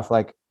stuff.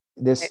 Like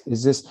this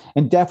is this,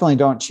 and definitely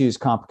don't choose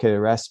complicated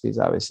recipes,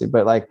 obviously,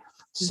 but like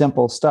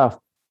simple stuff.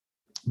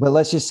 But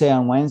let's just say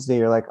on Wednesday,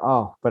 you're like,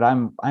 oh, but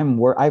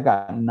I've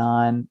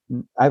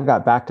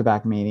got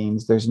back-to-back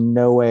meetings. There's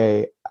no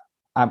way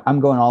I'm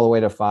going all the way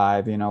to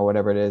 5,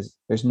 whatever it is.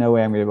 There's no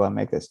way I'm going to be able to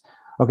make this.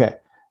 Okay.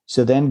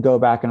 So then go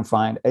back and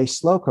find a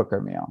slow cooker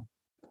meal.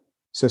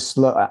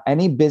 So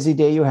any busy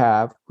day you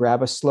have,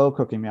 grab a slow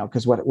cooking meal.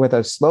 Because with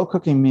a slow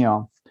cooking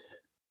meal,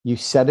 you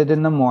set it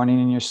in the morning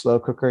in your slow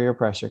cooker, your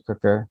pressure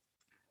cooker,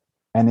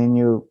 and then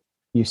you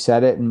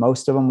set it, and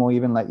most of them will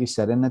even let you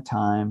set in the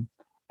time,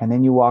 and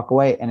then you walk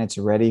away and it's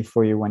ready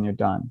for you when you're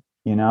done,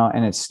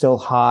 and it's still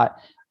hot.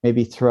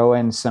 Maybe throw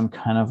in some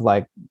kind of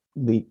like,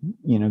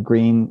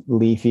 green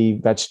leafy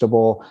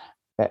vegetable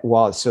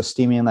while it's still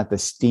steaming, and let the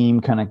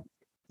steam kind of,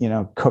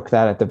 cook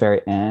that at the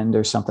very end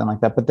or something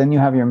like that. But then you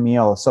have your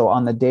meal. So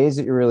on the days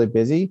that you're really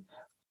busy,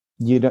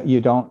 you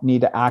don't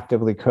need to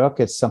actively cook.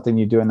 It's something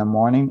you do in the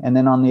morning. And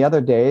then on the other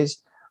days,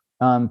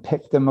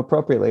 pick them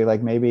appropriately.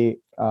 Like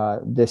maybe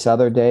this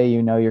other day,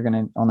 you're going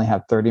to only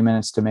have 30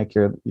 minutes to make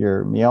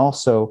your meal.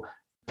 So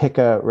pick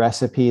a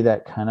recipe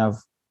that kind of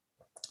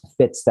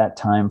fits that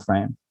time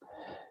frame.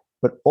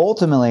 But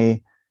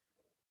ultimately,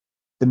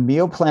 the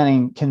meal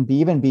planning can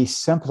even be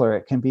simpler.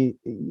 It can be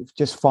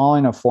just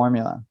following a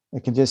formula.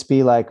 It can just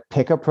be like,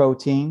 pick a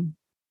protein,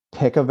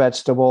 pick a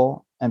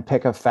vegetable, and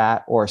pick a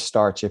fat or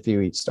starch if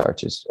you eat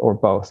starches, or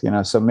both.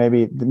 So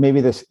maybe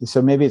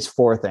it's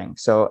 4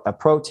 things. So a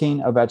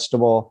protein, a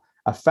vegetable,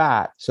 a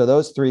fat. So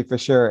those 3 for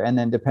sure. And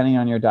then depending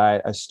on your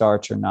diet, a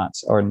starch or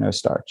nuts or no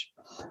starch.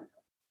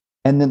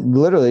 And then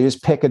literally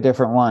just pick a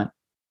different one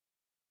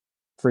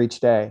for each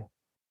day,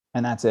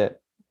 and that's it.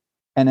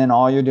 And then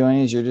all you're doing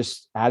is you're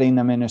just adding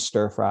them in a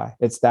stir fry.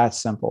 It's that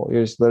simple.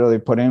 You're just literally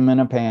putting them in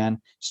a pan,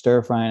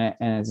 stir frying it,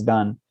 and it's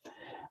done.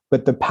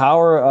 But the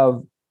power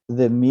of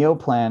the meal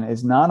plan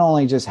is not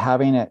only just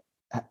having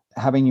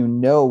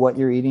what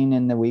you're eating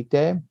in the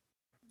weekday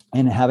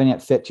and having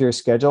it fit to your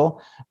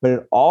schedule, but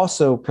it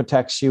also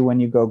protects you when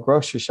you go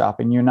grocery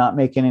shopping. You're not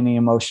making any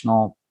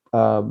emotional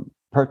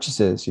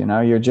purchases.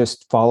 You're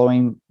just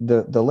following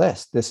the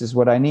list. This is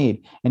what I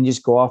need, and you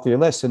just go off your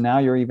list. So now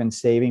you're even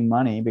saving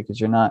money, because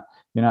you're not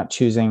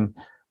choosing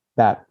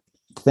that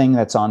thing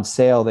that's on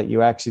sale that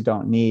you actually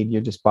don't need.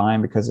 You're just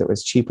buying because it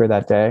was cheaper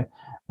that day.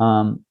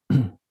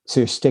 So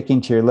you're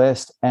sticking to your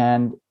list,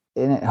 and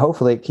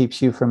hopefully it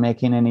keeps you from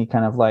making any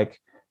kind of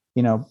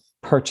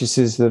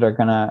purchases that are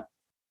going to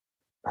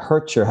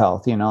hurt your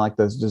health, like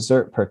those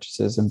dessert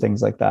purchases and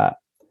things like that.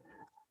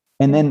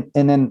 And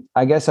then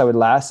I guess I would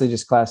lastly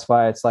just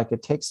classify, it's like,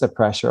 it takes the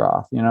pressure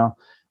off.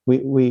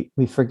 We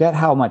forget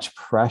how much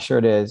pressure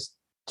it is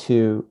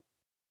to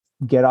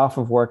get off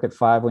of work at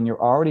 5 when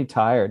you're already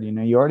tired.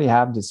 You already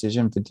have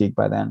decision fatigue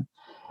by then.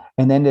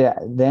 And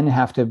then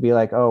have to be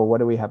like, oh,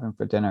 what are we having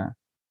for dinner?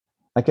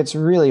 Like, it's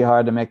really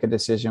hard to make a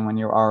decision when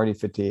you're already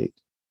fatigued.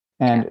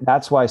 And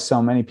that's why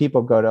so many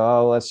people go to,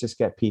 oh, let's just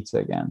get pizza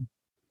again.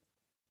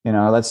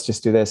 Let's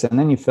just do this. And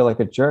then you feel like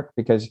a jerk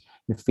because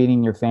you're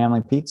feeding your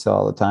family pizza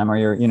all the time, or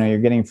you're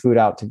getting food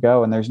out to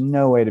go. And there's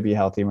no way to be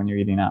healthy when you're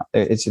eating out.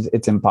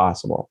 It's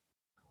impossible.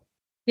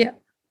 Yeah.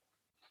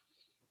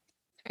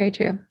 Very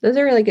true. Those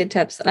are really good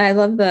tips. And I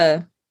love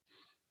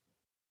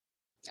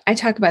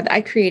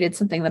I created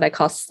something that I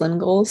call slim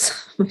goals,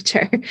 which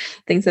are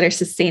things that are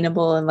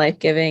sustainable and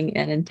life-giving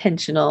and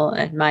intentional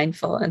and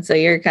mindful. And so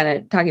you're kind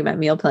of talking about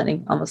meal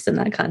planning almost in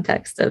that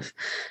context of,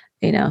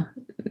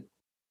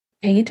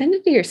 paying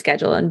attention to your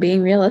schedule and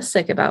being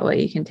realistic about what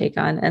you can take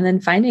on, and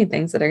then finding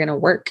things that are going to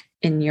work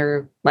in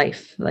your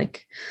life,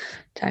 like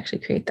to actually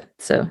create that.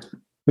 So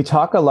we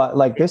talk a lot,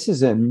 like this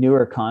is a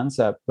newer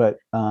concept, but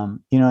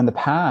in the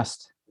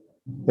past,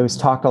 it was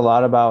talked a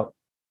lot about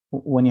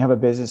when you have a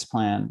business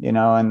plan,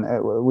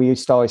 and we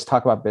used to always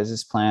talk about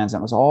business plans,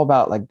 and it was all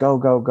about like, go,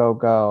 go, go,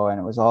 go. And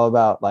it was all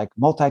about like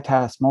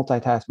multitask.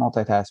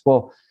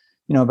 Well,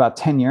 about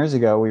 10 years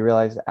ago, we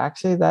realized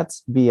actually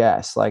that's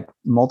BS. Like,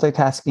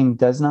 multitasking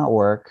does not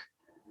work.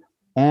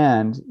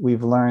 And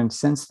we've learned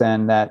since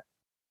then that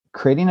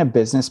creating a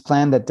business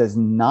plan that does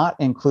not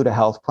include a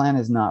health plan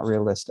is not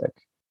realistic.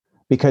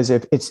 Because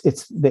if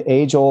it's the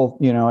age old,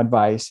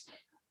 advice,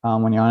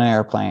 when you're on an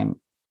airplane,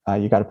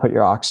 you got to put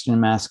your oxygen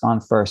mask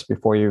on first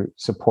before you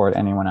support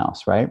anyone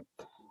else. Right.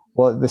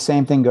 Well, the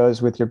same thing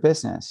goes with your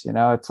business.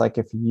 It's like,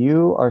 if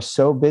you are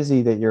so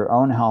busy that your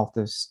own health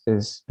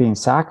is being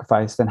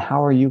sacrificed, then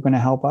how are you going to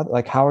help others?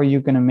 Like, how are you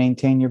going to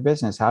maintain your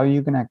business? How are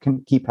you going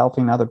to keep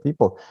helping other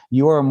people?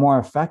 You are more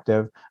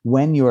effective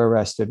when you are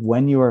rested,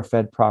 when you are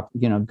fed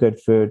good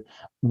food,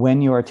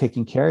 when you are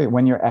taking care of it,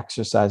 when you're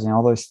exercising,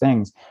 all those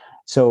things.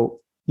 So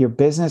your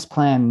business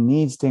plan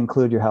needs to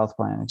include your health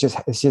plan.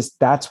 It's just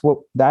that's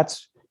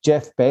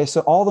Jeff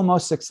Bezos. All the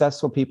most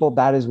successful people,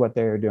 that is what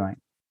they are doing.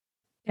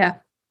 Yeah.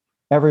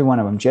 Every one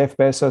of them. Jeff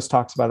Bezos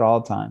talks about it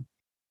all the time.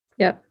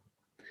 Yep.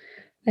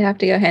 They have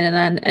to go hand in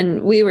hand.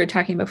 And we were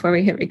talking before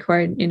we hit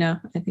record,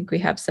 I think we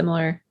have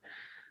similar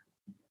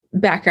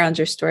backgrounds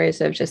or stories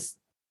of just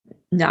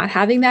not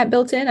having that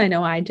built in. I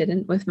know I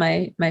didn't with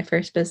my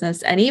first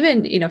business. And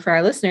even, for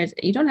our listeners,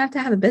 you don't have to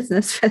have a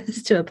business for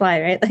this to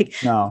apply, right? Like,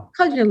 no, it's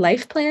called your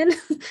life plan.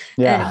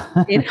 Yeah.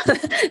 And,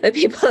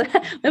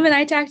 the women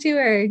I talk to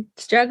are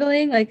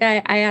struggling. Like,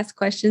 I ask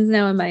questions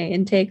now in my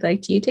intake,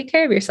 like, do you take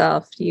care of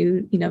yourself? Do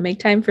you, make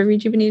time for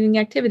rejuvenating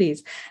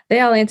activities?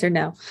 They all answer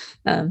no.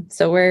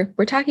 So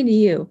we're talking to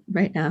you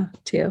right now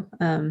too.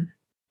 And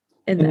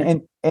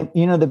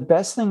the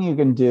best thing you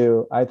can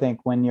do, I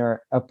think, when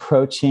you're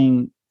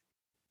approaching,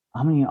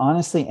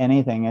 honestly,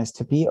 anything, is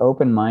to be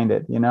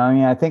open-minded.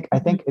 I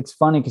think it's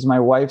funny because my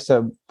wife's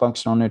a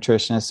functional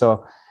nutritionist.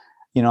 So,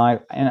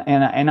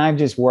 I've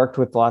just worked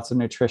with lots of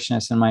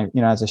nutritionists in my,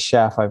 as a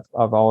chef, I've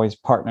always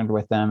partnered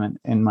with them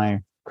in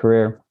my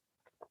career.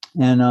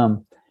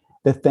 And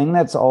the thing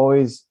that's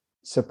always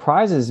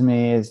surprises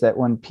me is that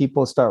when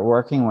people start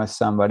working with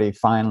somebody,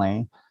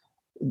 finally,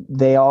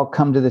 they all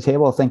come to the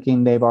table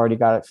thinking they've already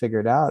got it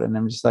figured out. And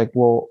I'm just like,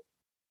 well,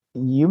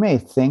 you may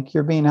think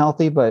you're being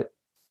healthy, but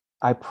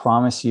I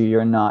promise you,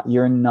 you're not.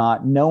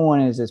 No one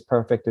is as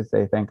perfect as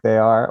they think they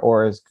are,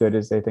 or as good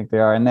as they think they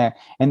are.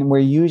 And we're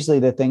usually,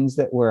 the things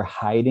that we're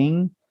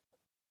hiding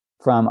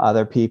from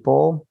other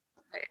people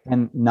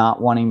and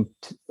not wanting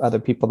other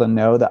people to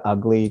know the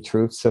ugly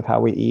truths of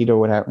how we eat, or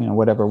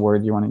whatever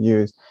word you want to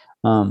use.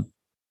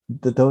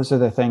 Those are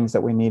the things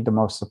that we need the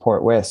most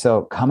support with.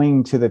 So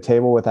coming to the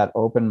table with that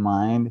open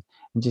mind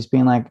and just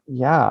being like,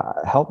 yeah,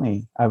 help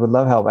me. I would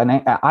love help. And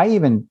I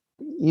even,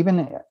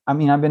 I've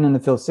been in the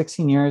field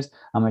 16 years.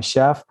 I'm a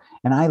chef,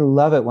 and I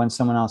love it when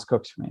someone else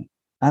cooks for me.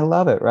 I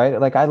love it.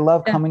 Right. Like, I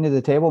love coming to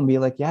the table and be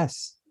like,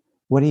 yes,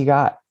 what do you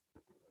got?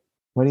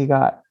 What do you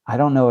got? I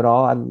don't know it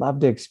all. I'd love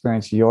to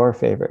experience your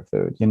favorite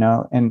food, and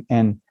I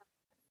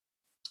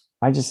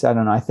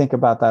don't know. I think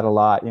about that a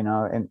lot,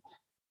 and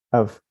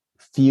of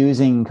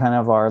fusing kind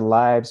of our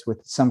lives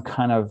with some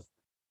kind of,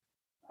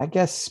 I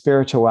guess,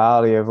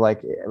 spirituality of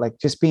like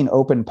just being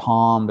open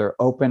palmed, or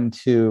open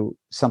to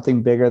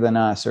something bigger than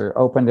us, or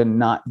open to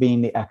not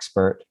being the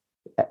expert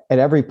at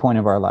every point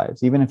of our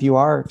lives, even if you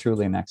are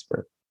truly an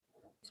expert.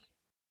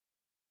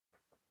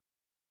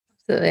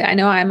 Absolutely. I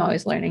know I'm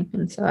always learning.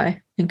 And so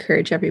I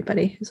encourage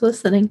everybody who's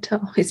listening to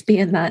always be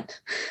in that,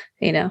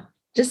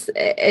 just,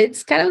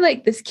 it's kind of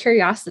like this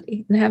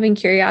curiosity, and having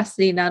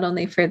curiosity, not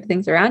only for the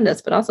things around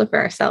us, but also for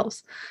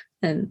ourselves.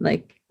 And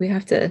like, we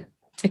have to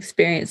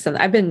experience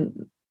something. I've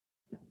been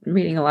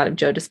reading a lot of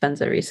Joe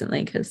Dispenza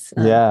recently because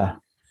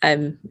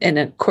I'm in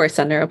a course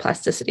on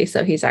neuroplasticity.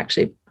 So he's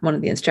actually one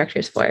of the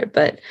instructors for it.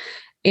 But,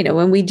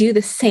 when we do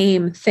the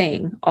same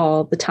thing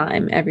all the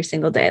time, every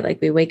single day, like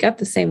we wake up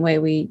the same way,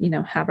 we,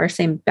 have our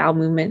same bowel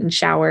movement and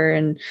shower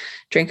and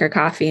drink our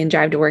coffee and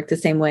drive to work the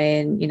same way,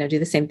 and, do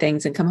the same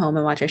things and come home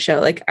and watch our show.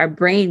 Like, our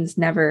brains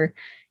never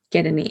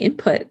get any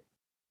input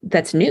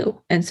that's new.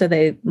 And so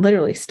they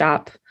literally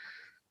stop.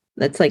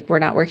 That's like, we're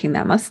not working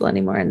that muscle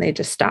anymore, and they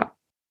just stop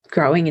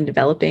growing and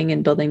developing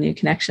and building new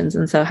connections.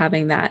 And so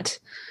having that,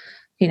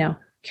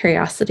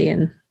 curiosity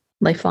and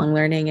lifelong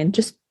learning and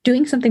just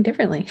doing something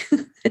differently.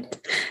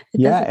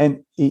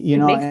 And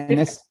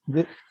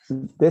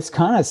this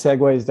kind of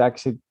segues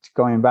actually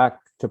going back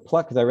to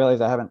pluck, because I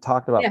realized I haven't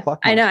talked about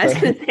pluck much. I know. I was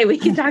going to say, we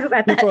can talk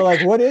about that. People are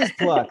like, what is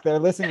pluck? They're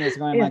listening to this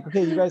going like,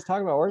 okay, you guys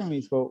talk about organ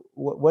meats, but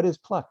what is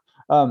pluck?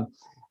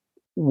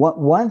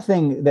 One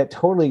thing that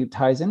totally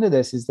ties into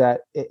this is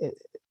that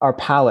our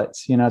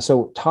palates,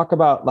 so talk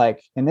about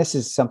like, and this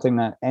is something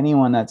that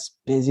anyone that's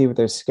busy with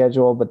their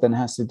schedule, but then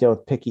has to deal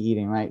with picky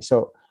eating, right?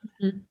 So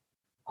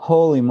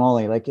holy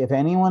moly, like, if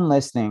anyone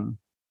listening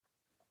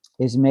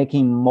is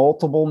making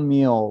multiple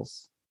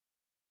meals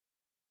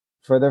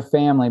for their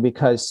family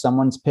because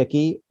someone's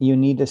picky, you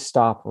need to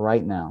stop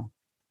right now,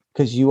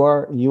 because you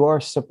are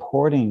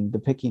supporting the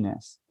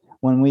pickiness.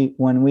 When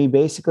we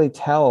basically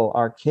tell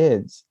our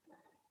kids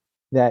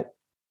that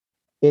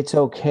it's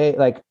okay,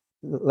 like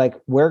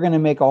we're going to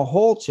make a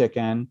whole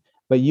chicken,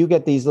 but you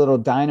get these little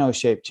dino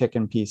shaped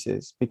chicken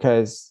pieces,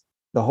 because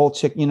the whole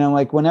chicken,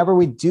 like, whenever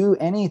we do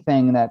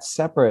anything that's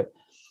separate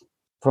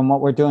from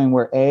what we're doing,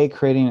 we're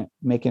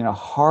making it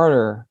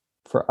harder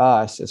for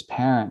us as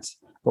parents,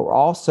 but we're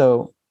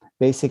also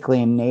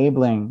basically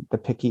enabling the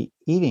picky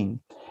eating.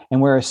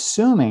 And we're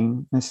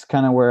assuming, this is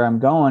kind of where I'm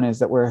going, is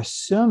that we're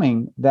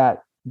assuming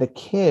that the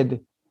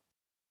kid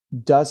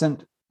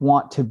doesn't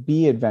want to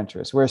be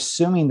adventurous. We're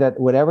assuming that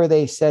whatever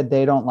they said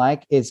they don't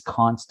like is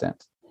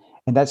constant.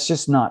 And that's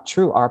just not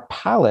true. Our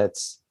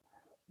palates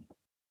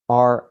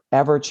are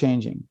ever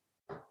changing.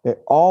 They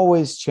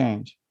always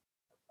change.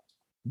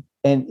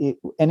 And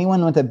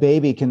anyone with a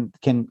baby can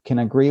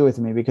agree with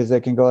me, because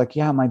they can go like,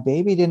 yeah, my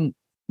baby didn't,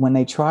 when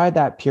they tried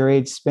that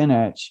pureed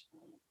spinach,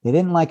 they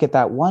didn't like it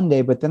that one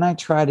day, but then I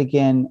tried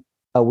again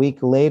a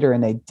week later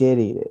and they did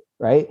eat it.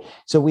 Right.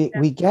 So we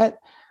get,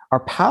 our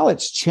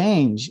palates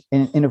change.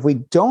 And if we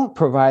don't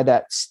provide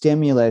that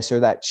stimulus or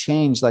that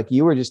change, like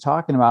you were just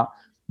talking about,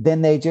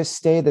 then they just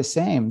stay the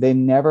same. They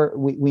never,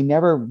 we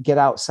never get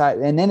outside.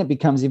 And then it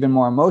becomes even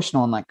more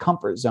emotional and like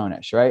comfort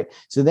zone-ish, right?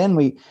 So then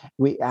we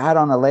add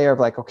on a layer of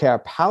like, okay, our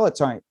palates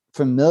aren't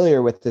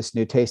familiar with this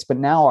new taste, but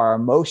now our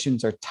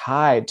emotions are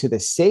tied to the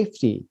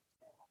safety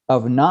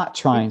of not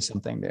trying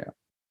something new,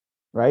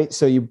 right?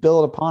 So you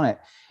build upon it.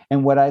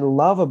 And what I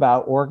love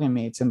about organ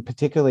meats, and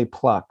particularly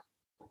pluck,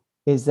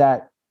 is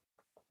that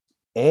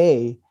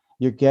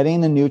you're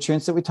getting the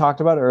nutrients that we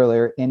talked about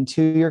earlier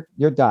into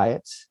your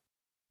diets.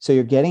 So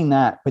you're getting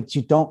that, but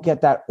you don't get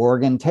that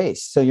organ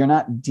taste. So you're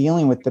not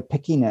dealing with the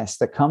pickiness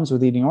that comes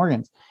with eating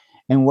organs.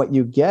 And what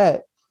you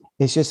get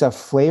is just a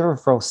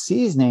flavorful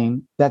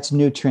seasoning that's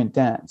nutrient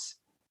dense.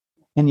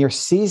 And you're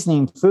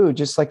seasoning food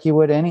just like you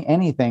would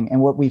anything.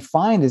 And what we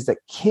find is that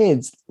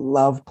kids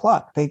love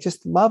pluck. They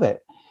just love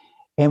it.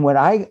 And what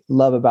I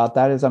love about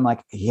that is I'm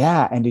like,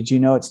 yeah. And did you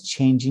know it's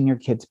changing your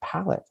kid's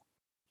palate?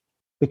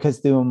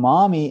 Because the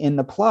umami in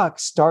the pluck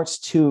starts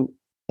to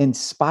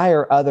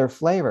inspire other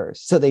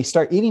flavors. So they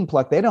start eating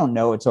pluck. They don't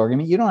know it's organ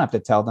meat. You don't have to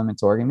tell them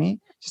it's organ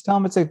meat. Just tell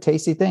them it's a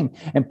tasty thing,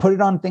 and put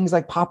it on things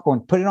like popcorn,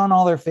 put it on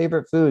all their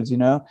favorite foods,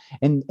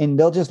 and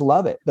they'll just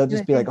love it. They'll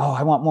just be like, oh,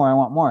 I want more. I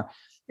want more.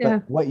 Yeah.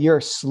 But what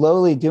you're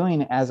slowly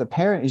doing as a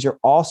parent is you're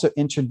also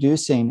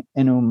introducing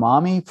an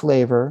umami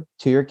flavor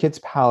to your kid's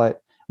palate,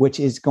 which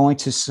is going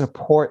to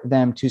support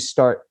them to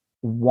start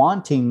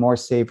wanting more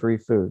savory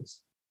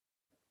foods.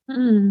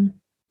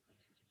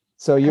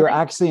 So you're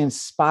actually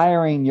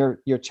inspiring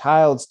your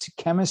child's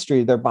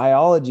chemistry, their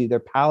biology, their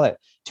palate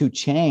to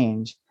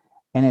change.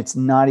 And it's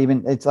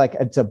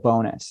a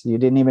bonus. You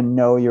didn't even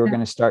know you were going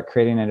to start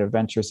creating an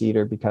adventurous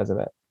eater because of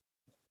it.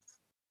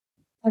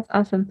 That's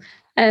awesome.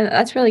 And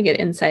that's really good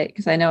insight,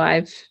 because I know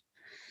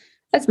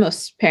as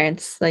most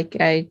parents, like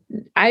I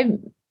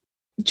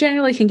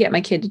generally can get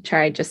my kid to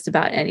try just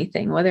about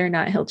anything. Whether or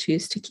not he'll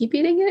choose to keep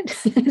eating it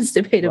is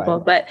debatable.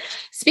 Right. But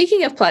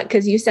speaking of pluck,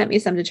 because you sent me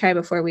some to try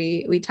before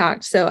we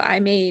talked. So I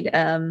made,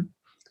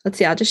 let's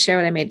see, I'll just share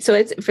what I made. So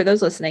it's, for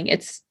those listening,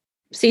 it's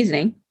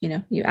seasoning,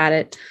 you add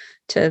it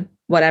to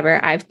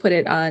whatever. I've put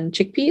it on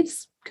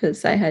chickpeas,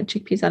 because I had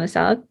chickpeas on a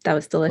salad. That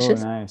was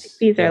delicious. Oh, nice.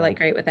 Chickpeas are like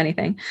great with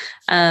anything.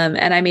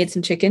 And I made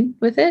some chicken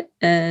with it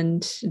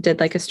and did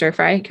like a stir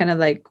fry, kind of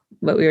like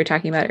what we were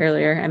talking about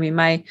earlier. I mean,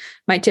 my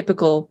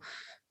typical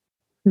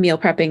meal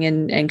prepping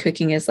and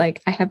cooking is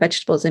like, I have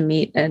vegetables and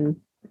meat, and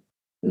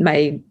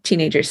my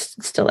teenagers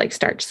still like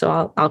starch.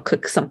 So I'll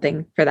cook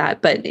something for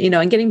that. But,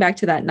 and getting back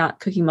to that, not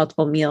cooking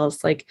multiple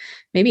meals, like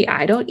maybe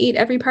I don't eat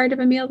every part of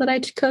a meal that I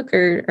cook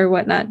or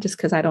whatnot, just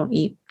because I don't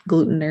eat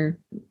gluten or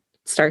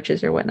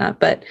starches or whatnot,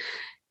 but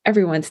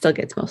everyone still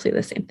gets mostly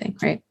the same thing.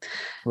 Right.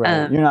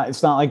 Right.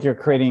 It's not like you're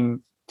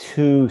creating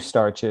two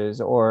starches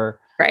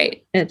or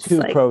it's two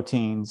like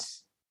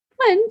proteins.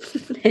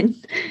 One.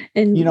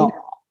 and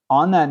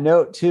on that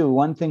note too,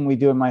 one thing we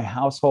do in my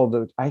household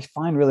that I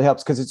find really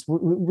helps, because it's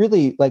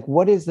really like,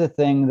 what is the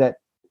thing that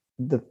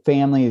the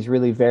family is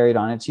really varied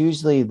on? It's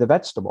usually the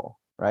vegetable,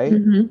 right?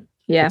 Mm-hmm.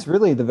 Yeah. It's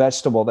really the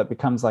vegetable that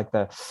becomes like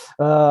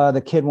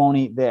the kid won't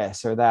eat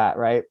this or that.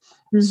 Right.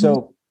 Mm-hmm.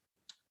 So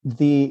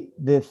the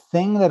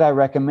thing that I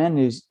recommend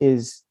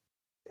is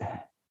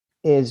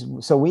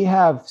so we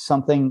have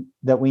something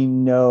that we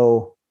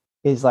know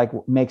is like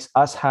makes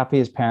us happy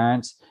as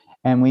parents,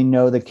 and we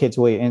know the kids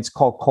will eat, and it's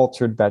called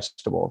cultured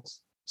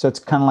vegetables. So it's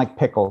kind of like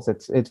pickles.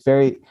 It's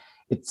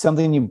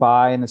something you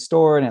buy in the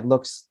store, and it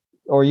looks,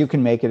 or you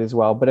can make it as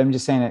well. But I'm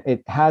just saying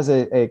it has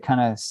a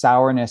kind of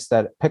sourness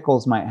that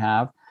pickles might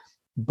have,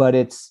 but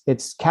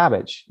it's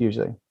cabbage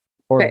usually,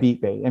 or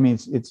beet based. I mean,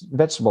 it's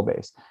vegetable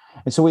based.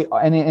 And so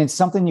it's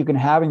something you can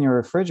have in your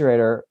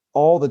refrigerator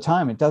all the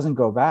time. It doesn't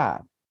go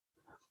bad.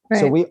 Right.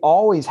 So we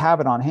always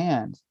have it on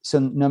hand. So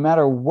no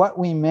matter what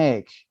we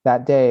make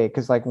that day,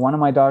 because like one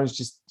of my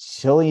daughters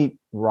she'll eat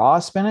raw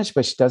spinach,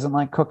 but she doesn't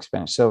like cooked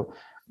spinach. So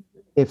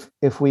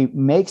if we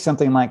make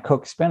something like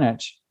cooked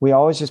spinach, we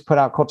always just put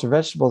out cultured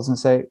vegetables and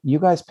say, you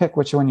guys pick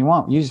which one you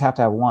want. You just have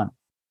to have one.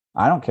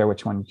 I don't care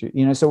which one you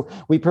choose. So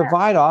we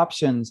provide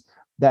options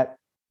that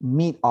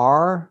meet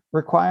our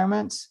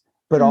requirements,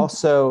 but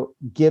also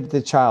give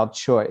the child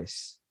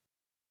choice.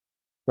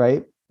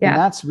 Right. Yeah. And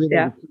that's really,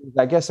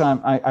 I guess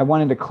I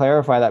wanted to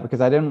clarify that,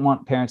 because I didn't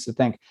want parents to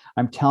think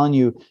I'm telling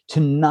you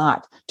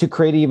to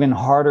create an even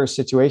harder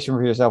situation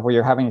for yourself where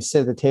you're having to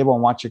sit at the table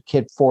and watch your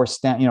kid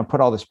forced down,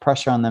 put all this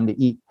pressure on them to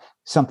eat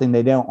something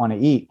they don't want to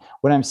eat.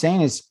 What I'm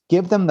saying is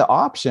give them the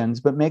options,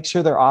 but make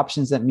sure they're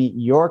options that meet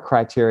your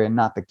criteria,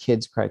 not the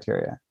kid's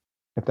criteria,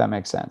 if that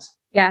makes sense.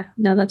 Yeah,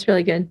 no, that's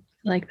really good.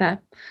 I like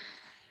that.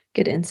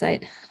 Good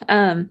insight.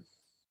 Um,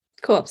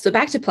 Cool. So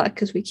back to pluck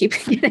because we keep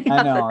getting I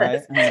off know, of right?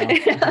 this. I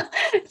know.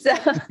 So,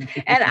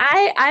 and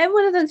I'm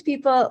one of those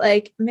people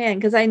like, man,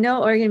 because I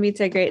know organ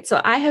meats are great. So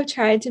I have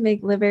tried to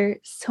make liver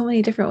so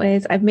many different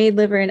ways. I've made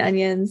liver and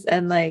onions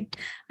and like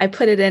I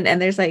put it in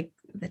and there's like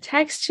the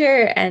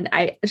texture and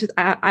I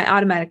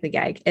automatically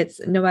gag. It's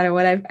no matter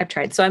what I've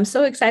tried. So I'm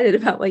so excited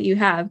about what you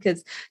have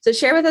because so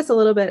share with us a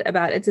little bit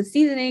about it's a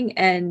seasoning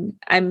and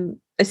I'm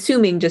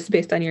assuming just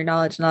based on your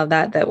knowledge and all of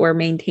that that we're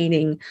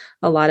maintaining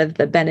a lot of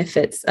the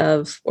benefits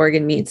of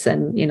organ meats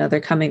and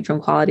they're coming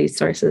from quality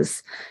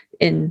sources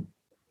in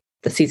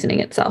the seasoning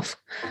itself,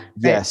 right?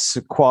 Yes.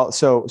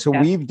 So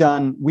Yeah. we've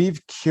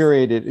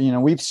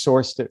curated, we've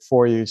sourced it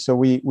for you. So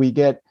we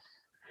get,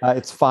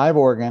 it's 5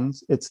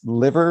 organs. It's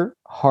liver,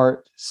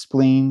 heart,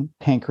 spleen,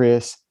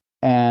 pancreas,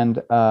 and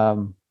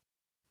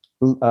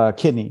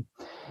kidney.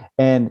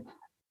 And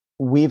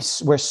we're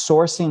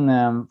sourcing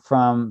them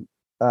from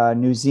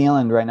New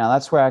Zealand right now.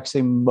 That's where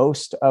actually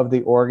most of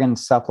the organ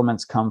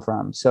supplements come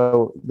from.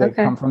 So they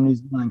Okay. come from New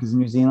Zealand because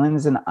New Zealand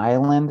is an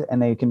island,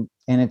 and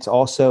it's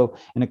also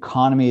an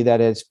economy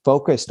that is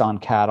focused on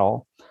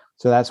cattle.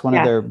 So that's one of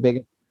Yeah. their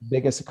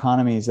biggest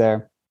economies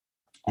there,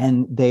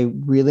 and they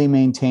really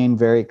maintain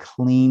very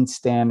clean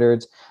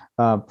standards.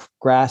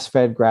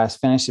 Grass-fed,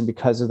 grass-finished, and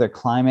because of their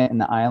climate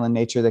and the island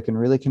nature, they can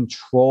really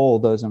control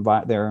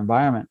their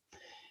environment.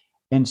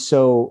 And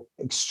so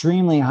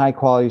extremely high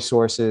quality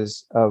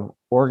sources of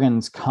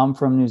organs come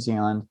from New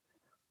Zealand.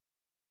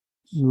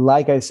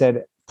 Like I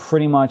said,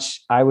 pretty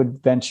much I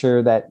would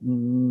venture that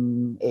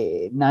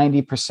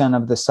 90%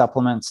 of the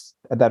supplements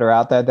that are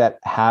out there that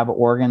have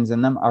organs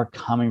in them are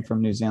coming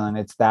from New Zealand.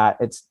 It's kind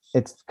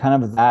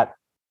of that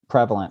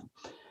prevalent.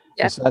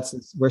 Yeah. So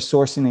we're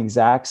sourcing the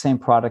exact same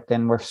product,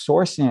 and we're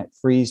sourcing it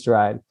freeze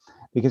dried,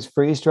 because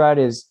freeze dried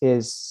is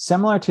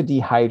similar to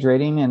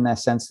dehydrating in the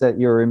sense that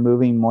you're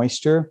removing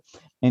moisture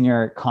and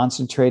you're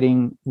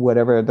concentrating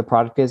whatever the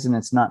product is, and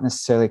it's not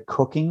necessarily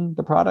cooking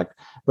the product,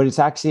 but it's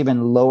actually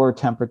even lower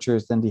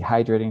temperatures than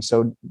dehydrating.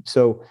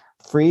 So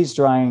freeze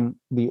drying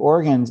the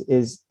organs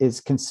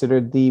is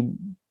considered the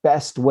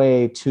best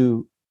way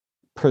to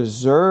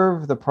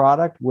preserve the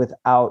product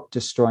without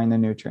destroying the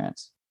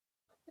nutrients,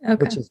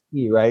 Okay. which is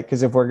key, right?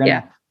 Because if we're going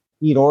Yeah. to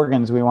eat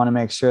organs, we want to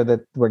make sure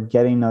that we're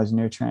getting those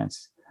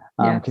nutrients,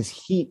 Yeah. because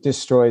heat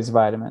destroys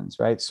vitamins,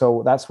 right?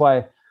 So that's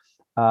why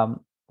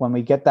when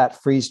we get that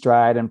freeze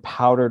dried and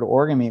powdered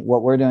organ meat,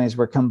 what we're doing is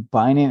we're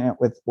combining it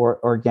with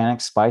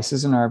organic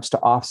spices and herbs to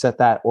offset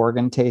that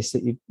organ taste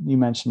that you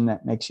mentioned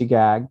that makes you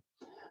gag.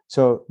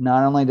 So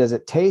not only does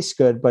it taste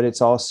good, but it's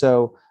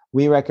also,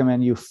 we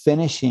recommend you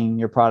finishing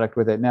your product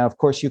with it. Now, of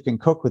course, you can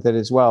cook with it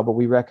as well, but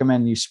we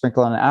recommend you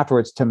sprinkle on it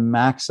afterwards to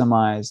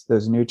maximize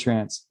those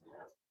nutrients,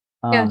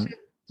 Yeah.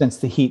 since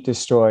the heat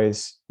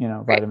destroys,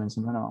 Right. vitamins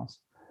and minerals.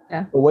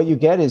 Yeah. But what you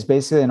get is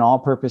basically an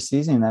all-purpose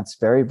seasoning that's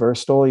very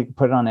versatile. You can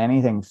put it on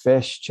anything: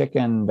 fish,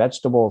 chicken,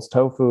 vegetables,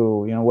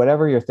 tofu,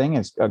 whatever your thing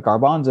is,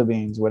 garbanzo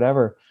beans,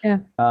 whatever. Yeah.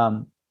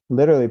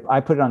 Literally,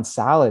 I put it on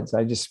salads.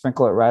 I just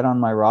sprinkle it right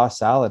on my raw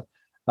salad.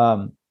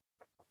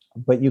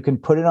 But you can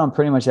put it on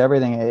pretty much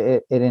everything.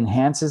 It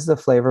enhances the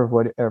flavor of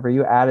whatever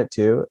you add it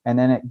to, and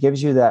then it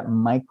gives you that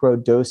micro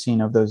dosing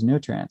of those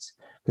nutrients.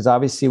 Because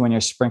obviously, when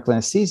you're sprinkling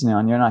a seasoning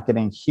on, you're not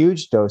getting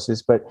huge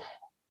doses, but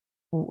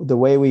the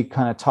way we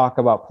kind of talk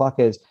about pluck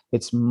is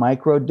it's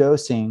micro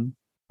dosing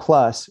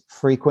plus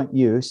frequent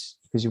use,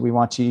 because we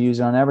want you to use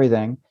it on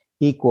everything,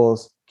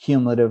 equals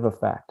cumulative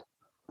effect.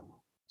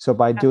 So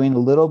by doing a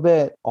little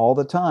bit all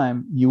the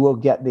time, you will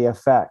get the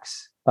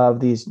effects of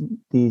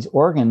these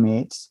organ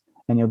meats,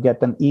 and you'll get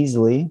them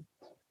easily,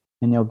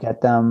 and you'll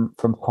get them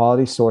from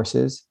quality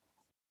sources,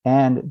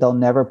 and they'll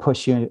never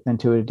push you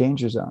into a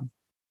danger zone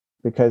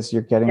because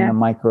you're getting the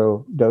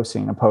micro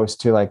dosing opposed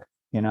to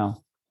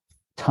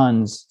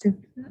tons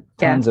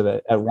Yeah. of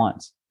it at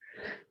once.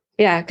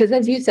 Yeah, because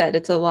as you said,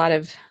 it's a lot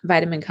of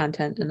vitamin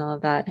content and all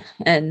of that.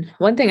 And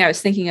one thing I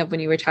was thinking of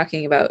when you were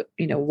talking about,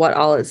 what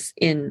all is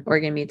in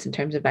organ meats in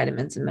terms of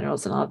vitamins and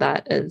minerals and all of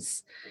that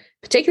is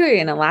particularly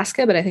in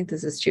Alaska, but I think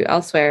this is true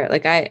elsewhere.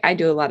 Like I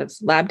do a lot of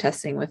lab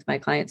testing with my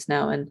clients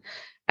now, and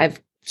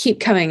I've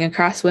keep coming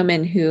across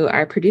women who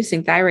are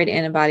producing thyroid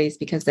antibodies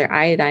because their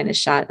iodine is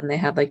shot and they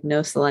have like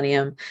no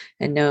selenium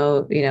and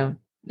no,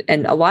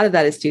 and a lot of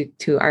that is due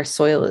to our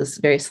soil is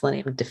very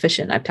selenium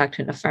deficient. I've talked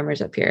to enough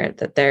farmers up here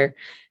that they're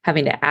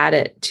having to add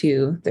it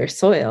to their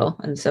soil.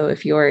 And so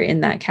if you're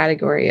in that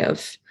category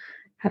of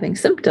having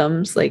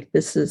symptoms, like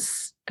this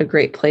is a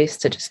great place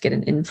to just get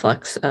an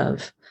influx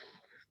of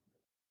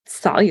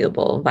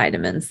soluble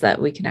vitamins that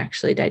we can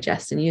actually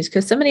digest and use.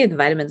 Because so many of the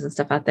vitamins and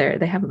stuff out there,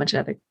 they have a bunch of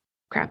other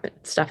crap and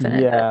stuff in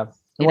it. Yeah.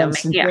 That,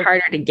 making it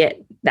harder to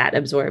get that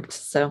absorbed.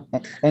 So,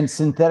 and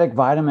synthetic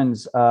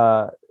vitamins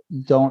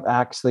don't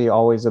actually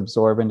always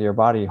absorb into your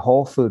body.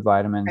 Whole food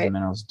vitamins and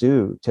minerals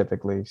do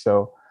typically.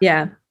 So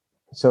yeah.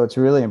 So it's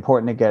really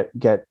important to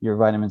get your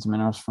vitamins and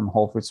minerals from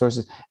whole food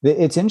sources.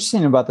 It's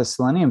interesting about the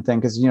selenium thing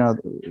because,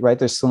 right,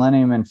 there's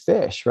selenium in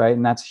fish, right?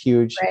 And that's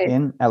huge Right.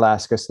 in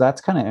Alaska. So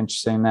that's kind of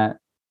interesting that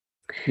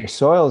your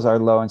soils are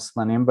low in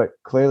selenium, but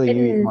clearly It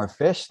you eat is. more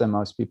fish than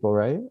most people,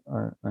 right?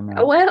 Or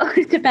no? Well,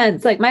 it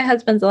depends. Like my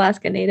husband's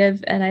Alaska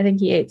native, and I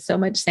think he ate so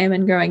much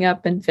salmon growing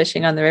up and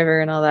fishing on the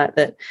river and all that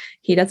that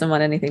he doesn't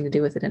want anything to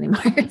do with it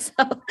anymore.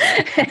 So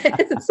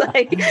it's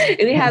like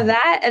we have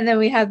that, and then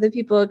we have the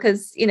people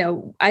because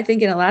I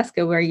think in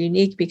Alaska we're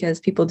unique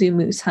because people do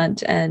moose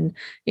hunt and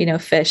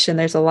fish, and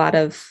there's a lot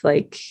of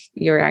like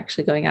you're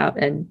actually going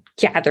out and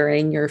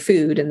gathering your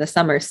food in the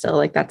summer still.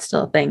 Like that's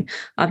still a thing.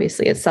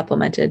 Obviously, it's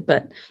supplemented,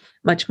 but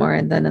much more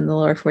than in the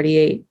lower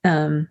 48.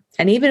 And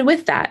even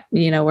with that,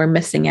 we're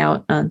missing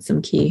out on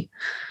some key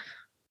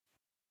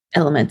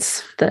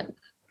elements that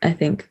I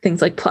think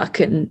things like pluck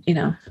and,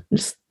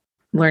 just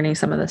learning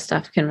some of this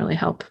stuff can really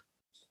help.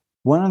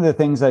 One of the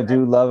things I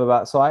do love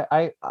about, so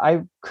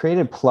I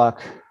created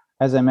Pluck,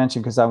 as I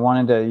mentioned, because I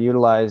wanted to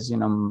utilize,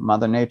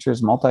 Mother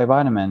Nature's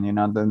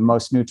multivitamin, the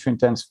most nutrient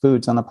dense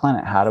foods on the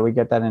planet. How do we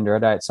get that into our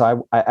diet?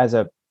 So I as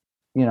a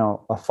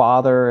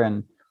father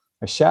and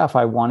a chef,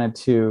 I wanted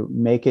to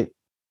make it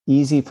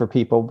easy for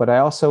people, but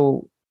I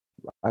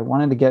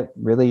wanted to get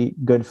really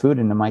good food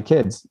into my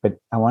kids, but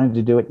I wanted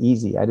to do it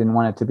easy. I didn't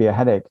want it to be a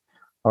headache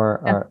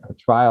or a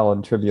trial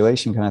and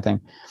tribulation kind of thing.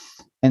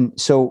 And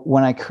so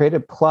when I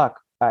created Pluck,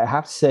 I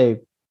have to say,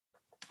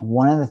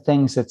 one of the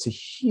things that's a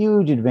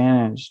huge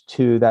advantage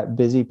to that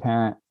busy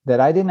parent that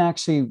I didn't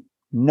actually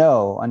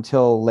know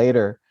until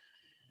later,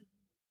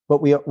 but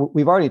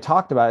we've already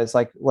talked about, is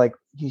like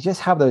you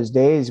just have those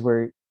days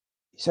where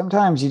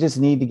sometimes you just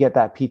need to get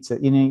that pizza.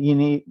 You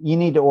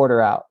need to order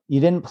out. You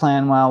didn't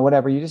plan well,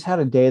 whatever. You just had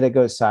a day that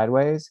goes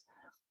sideways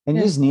and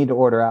you just need to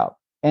order out.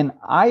 And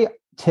I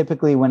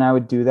typically, when I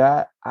would do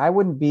that, I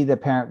wouldn't be the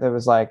parent that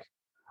was like,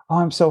 oh,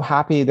 I'm so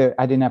happy that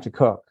I didn't have to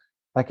cook.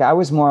 Like I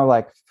was more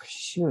like,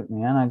 shoot,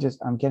 man,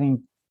 I'm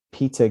getting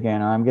pizza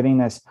again, or I'm getting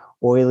this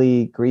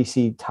oily,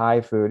 greasy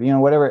Thai food,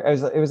 whatever.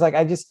 It was like,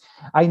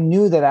 I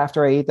knew that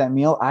after I ate that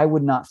meal, I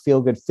would not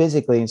feel good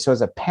physically. And so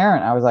as a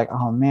parent, I was like,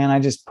 oh man, I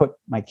just put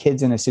my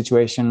kids in a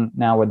situation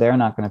now where they're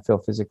not going to feel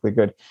physically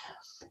good.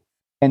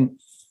 And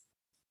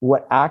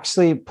what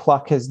actually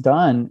Pluck has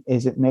done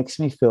is it makes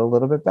me feel a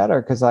little bit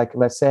better. Cause like,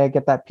 let's say I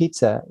get that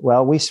pizza.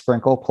 Well, we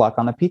sprinkle Pluck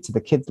on the pizza.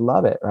 The kids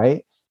love it.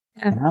 Right.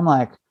 Yeah. And I'm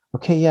like,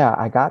 okay, yeah,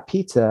 I got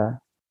pizza,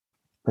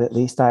 but at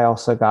least I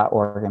also got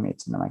organ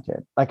meats into my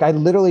kid. Like I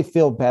literally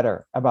feel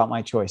better about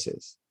my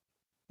choices.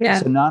 Yeah.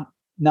 So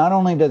not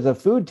only does the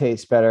food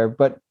taste better,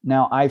 but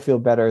now I feel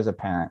better as a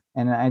parent.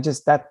 And I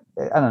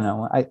don't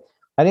know. I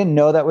didn't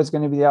know that was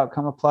going to be the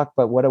outcome of Pluck,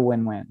 but what a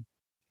win-win.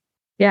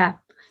 Yeah.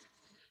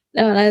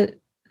 No,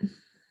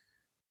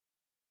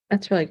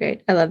 that's really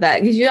great. I love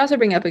that. Because you also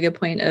bring up a good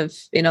point of,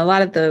 a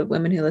lot of the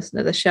women who listen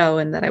to the show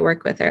and that I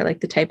work with are like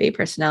the type A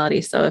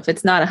personality. So if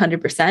it's not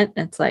 100%,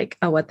 it's like,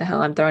 oh, what the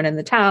hell? I'm throwing in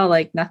the towel.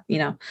 Like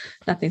nothing,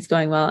 nothing's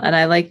going well. And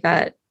I like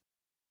that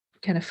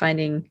kind of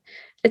finding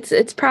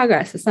it's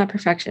progress. It's not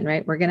perfection,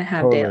 right? We're going to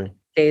have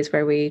days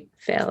where we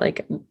fail.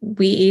 Like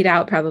we eat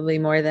out probably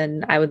more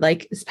than I would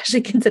like, especially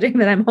considering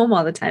that I'm home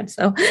all the time.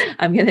 So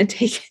I'm going to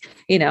take,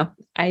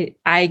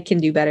 I can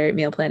do better at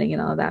meal planning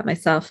and all of that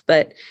myself,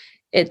 but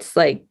it's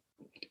like,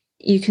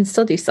 you can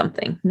still do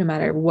something no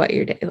matter what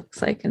your day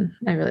looks like. And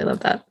I really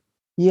love that.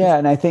 Yeah.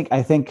 And I think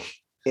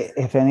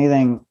if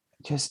anything,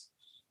 just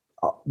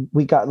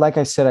we got, like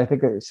I said, I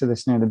think I said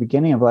this near the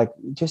beginning of like,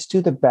 just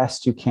do the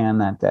best you can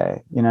that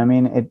day. You know what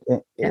I mean?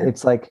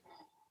 It's like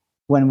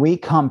when we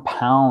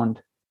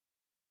compound,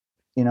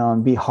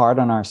 and be hard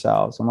on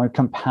ourselves and we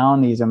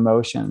compound these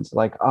emotions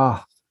like,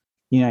 oh,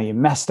 you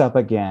messed up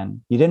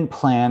again. You didn't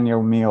plan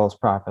your meals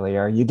properly,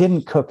 or you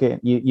didn't cook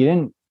it. You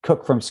didn't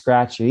cook from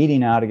scratch. You're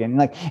eating out again.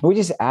 Like we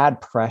just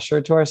add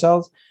pressure to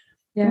ourselves.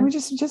 Yeah. And it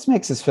just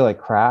makes us feel like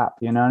crap.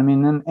 You know what I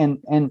mean?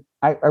 And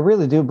I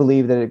really do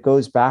believe that it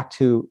goes back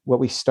to what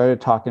we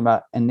started talking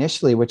about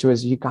initially, which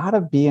was you got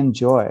to be in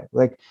joy.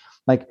 Like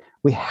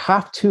we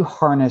have to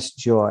harness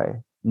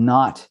joy,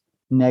 not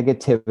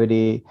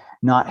negativity,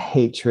 not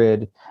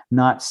hatred,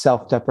 not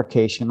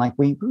self-deprecation. Like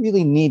we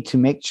really need to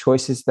make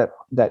choices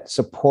that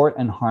support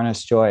and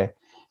harness joy.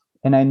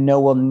 And I know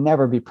we'll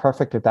never be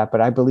perfect at that,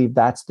 but I believe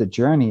that's the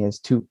journey, is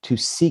to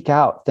seek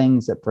out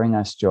things that bring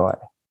us joy.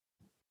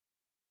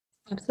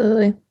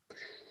 Absolutely.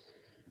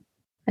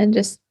 And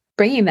just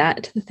bringing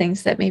that to the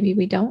things that maybe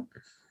we don't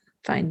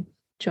find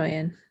joy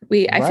in.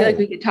 I feel like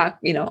we could talk,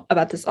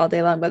 about this all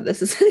day long, but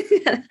this is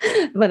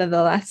one of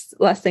the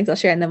last things I'll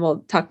share. And then we'll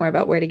talk more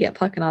about where to get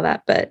Pluck and all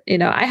that. But,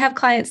 I have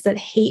clients that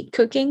hate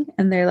cooking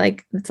and they're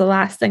like, it's the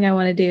last thing I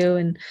want to do.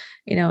 And,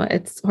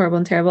 it's horrible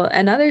and terrible.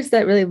 And others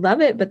that really love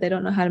it, but they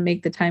don't know how to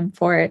make the time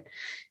for it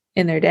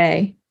in their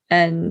day.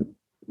 And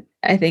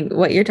I think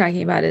what you're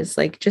talking about is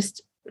like,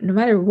 just no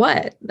matter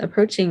what,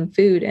 approaching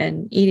food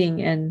and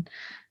eating and,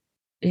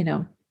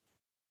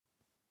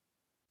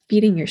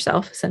 feeding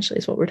yourself essentially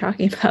is what we're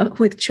talking about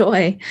with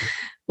joy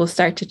will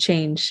start to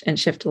change and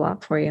shift a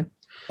lot for you.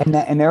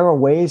 And there are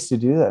ways to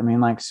do that. I mean,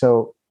 like,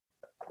 so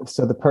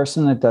the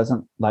person that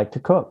doesn't like to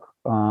cook,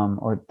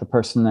 or the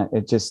person that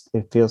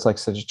it feels like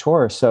such a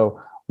chore.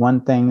 So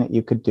one thing that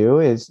you could do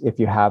is, if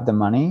you have the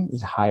money,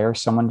 is hire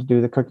someone to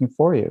do the cooking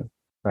for you.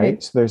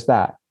 Right. So there's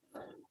that.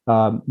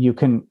 You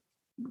can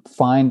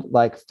find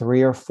like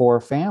 3 or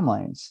 4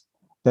 families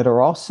that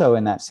are also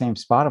in that same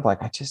spot of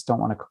like, I just don't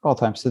want to cook all the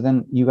time. So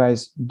then you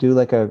guys do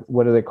like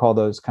what do they call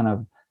those kind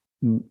of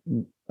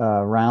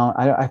round?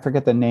 I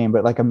forget the name,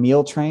 but like a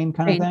meal train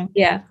kind of thing.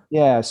 Yeah.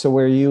 Yeah. So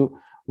where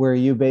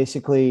you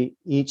basically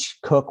each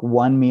cook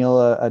one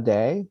meal a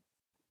day,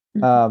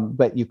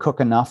 but you cook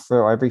enough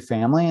for every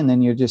family, and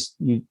then you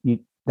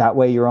that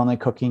way you're only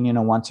cooking,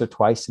 once or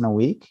twice in a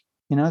week.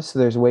 So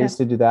there's ways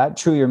to do that.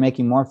 True, you're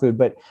making more food,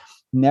 but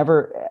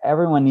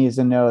everyone needs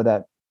to know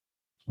that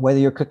whether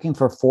you're cooking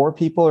for 4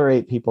 people or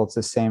 8 people, it's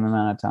the same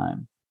amount of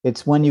time.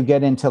 It's when you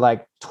get into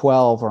like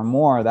 12 or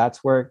more,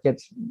 that's where it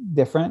gets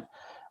different.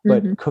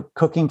 But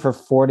cooking for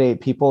 4 to 8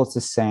 people, it's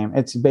the same.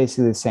 It's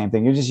basically the same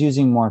thing. You're just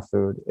using more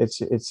food.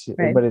 It's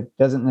right. But it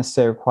doesn't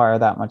necessarily require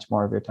that much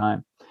more of your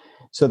time.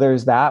 So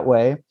there's that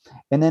way.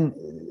 And then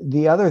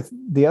the other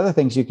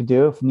things you could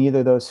do, if neither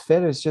of those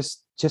fit, is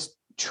just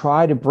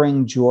try to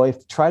bring joy,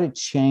 try to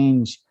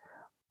change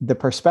the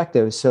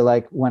perspective. So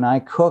like when I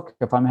cook,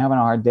 if I'm having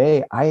a hard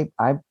day, I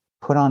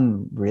put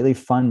on really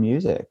fun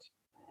music,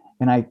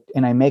 and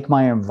I make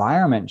my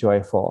environment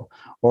joyful,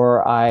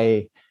 or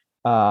I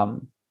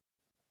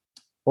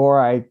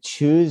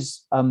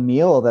choose a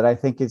meal that I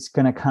think is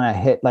going to kind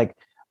of hit, like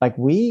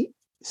we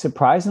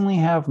surprisingly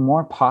have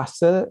more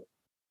pasta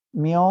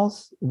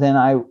meals than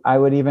I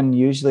would even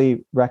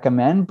usually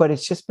recommend, but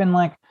it's just been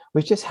like,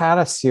 we've just had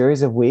a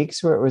series of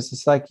weeks where it was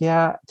just like,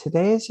 yeah,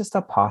 today is just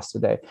a pasta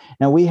day.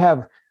 Now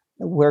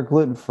we're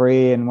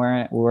gluten-free, and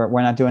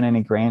we're not doing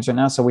any grains right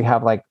now. So we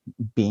have like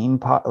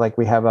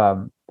we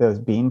have those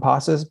bean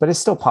pastas, but it's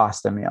still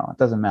pasta meal. It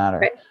doesn't matter.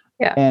 Right.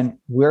 Yeah. And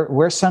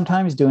we're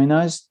sometimes doing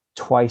those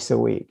twice a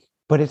week,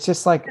 but it's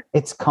just like,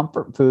 it's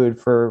comfort food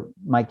for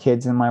my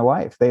kids and my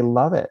wife. They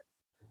love it.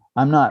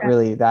 I'm not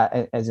really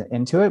that as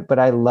into it, but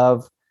I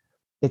love,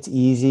 it's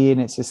easy,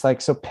 and it's just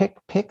like, so pick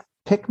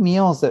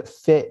meals that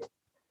fit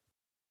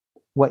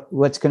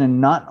what's going to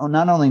not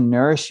only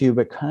nourish you,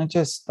 but kind of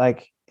just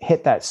like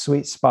hit that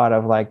sweet spot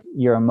of like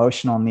your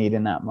emotional need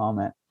in that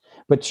moment.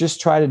 But just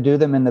try to do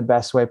them in the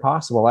best way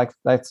possible. Like,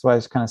 that's what I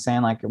was kind of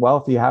saying, like, well,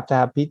 if you have to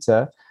have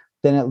pizza,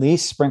 then at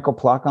least sprinkle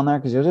pluck on there,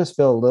 because you'll just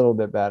feel a little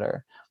bit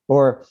better.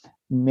 Or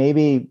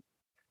maybe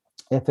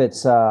if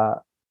it's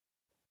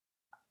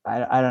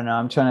I don't know,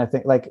 I'm trying to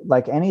think,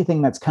 like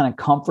anything that's kind of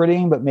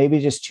comforting, but maybe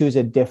just choose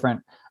a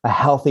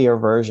healthier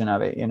version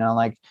of it.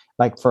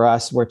 Like for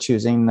us, we're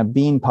choosing the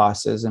bean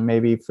pastas, and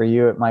maybe for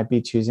you, it might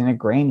be choosing a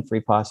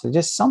grain-free pasta,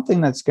 just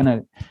something that's going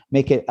to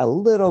make it a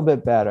little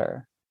bit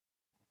better.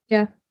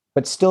 Yeah.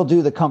 But still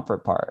do the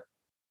comfort part.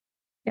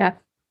 Yeah.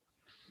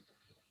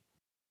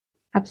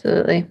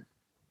 Absolutely.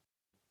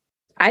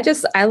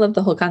 I love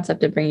the whole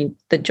concept of bringing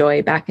the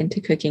joy back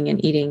into cooking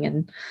and eating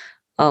and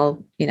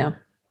all,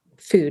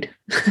 food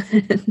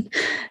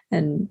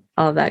and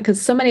all of that. Because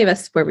so many of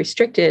us were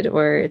restricted,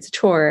 or it's a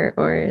chore,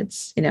 or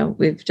it's,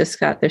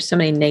 there's so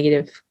many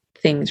negative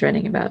things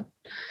running about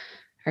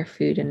our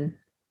food and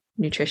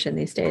nutrition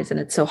these days. And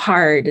it's so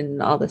hard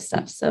and all this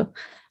stuff. So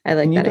I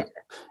like that.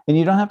 And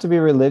you don't have to be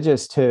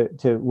religious to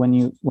when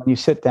you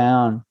sit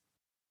down,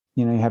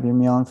 you have your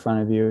meal in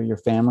front of you, your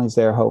family's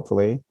there,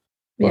 hopefully.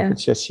 Or if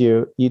it's just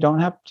you don't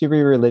have to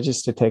be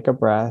religious to take a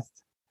breath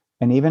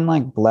and even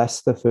like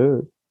bless the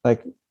food.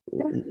 Like,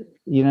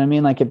 you know what I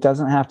mean? Like, it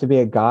doesn't have to be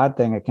a God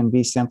thing. It can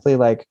be simply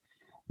like,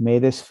 may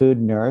this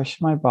food nourish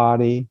my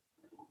body.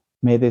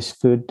 May this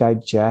food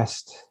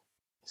digest,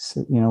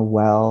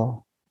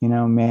 well,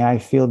 may I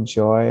feel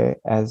joy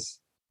as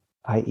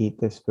I eat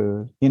this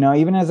food.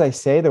 Even as I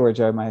say the word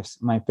joy,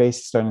 my face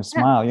is starting to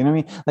smile. You know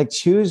what I mean? Like,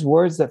 choose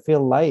words that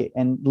feel light,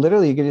 and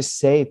literally you could just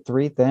say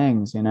 3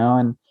 things,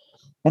 and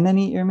then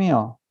eat your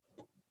meal.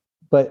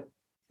 But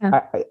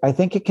I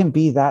think it can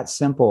be that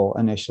simple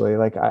initially.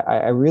 Like,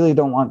 I really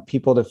don't want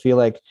people to feel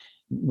like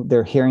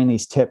they're hearing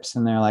these tips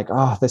and they're like,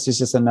 oh, this is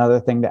just another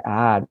thing to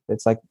add.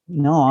 It's like,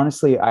 no,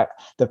 honestly,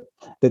 the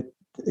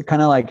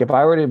kind of like, if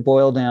I were to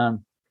boil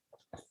down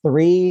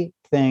 3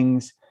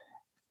 things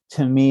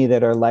to me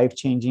that are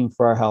life-changing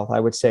for our health,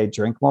 I would say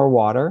drink more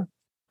water.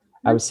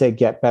 I would say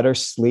get better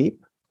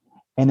sleep.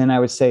 And then I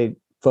would say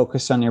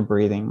focus on your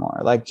breathing more,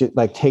 like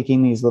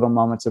taking these little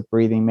moments of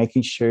breathing,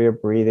 making sure you're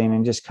breathing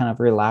and just kind of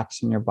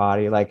relaxing your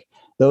body. Like,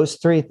 those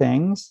 3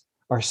 things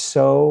are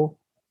so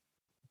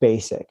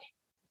basic,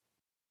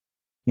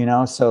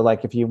 so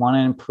like, if you want to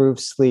improve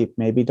sleep,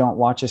 maybe don't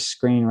watch a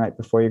screen right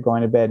before you're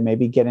going to bed.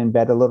 Maybe get in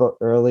bed a little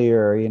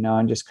earlier,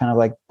 and just kind of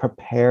like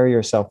prepare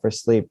yourself for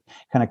sleep,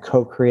 kind of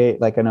co-create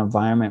like an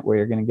environment where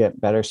you're going to get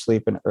better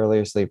sleep and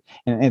earlier sleep.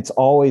 And it's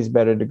always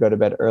better to go to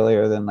bed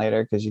earlier than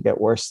later, because you get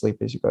worse sleep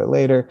as you go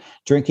later.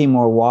 Drinking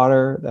more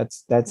water,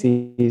 that's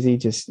easy.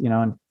 Just,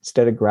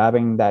 instead of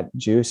grabbing that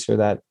juice or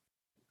that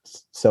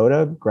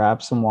soda,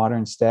 grab some water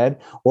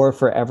instead. Or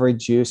for every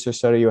juice or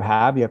soda you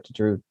have to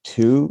do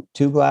two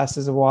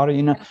glasses of water.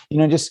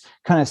 Just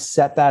kind of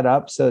set that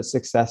up so it's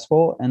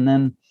successful, and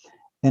then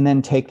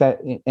take that,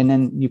 and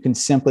then you can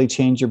simply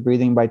change your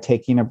breathing by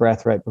taking a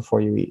breath right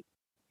before you eat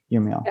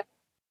your meal. Yeah,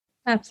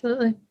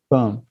 absolutely.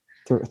 Boom.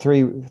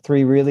 Three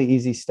really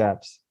easy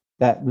steps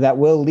that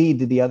will lead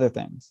to the other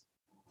things.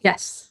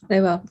 Yes,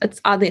 they will.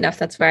 It's oddly enough,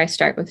 that's where I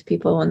start with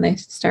people when they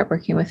start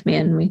working with me,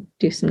 and we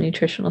do some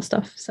nutritional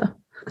stuff. So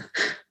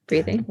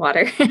breathing,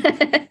 water,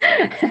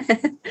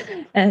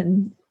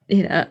 and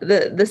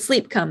the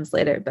sleep comes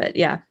later, but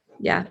yeah.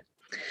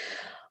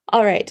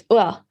 All right.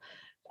 Well,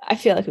 I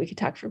feel like we could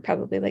talk for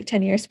probably like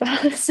 10 years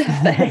about this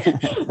stuff,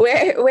 but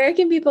where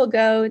can people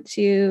go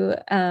to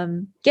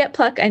get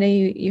Pluck? I know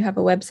you have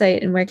a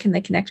website, and where can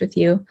they connect with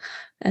you?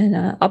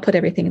 And I'll put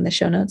everything in the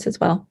show notes as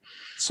well.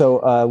 So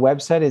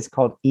website is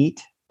called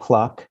Eat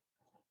Pluck,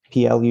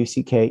 Pluck,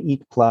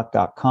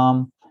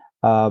 eatpluck.com.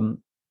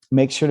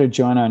 Make sure to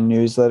join our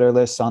newsletter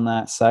list on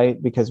that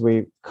site, because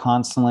we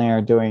constantly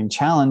are doing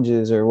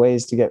challenges or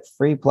ways to get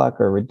free Pluck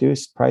or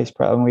reduced price.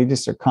 And we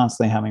just are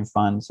constantly having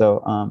fun.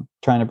 So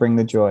trying to bring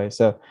the joy.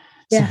 So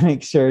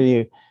make sure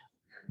you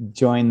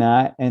join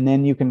that. And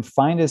then you can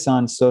find us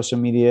on social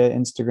media,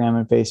 Instagram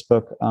and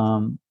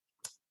Facebook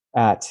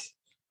at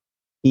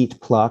Eat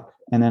Pluck.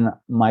 And then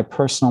my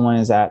personal one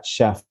is at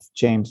Chef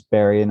James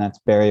Barry, and that's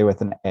Barry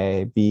with an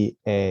A,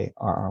 Barry.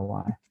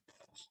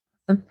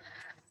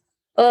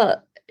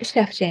 Well,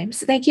 Chef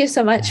James, thank you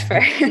so much for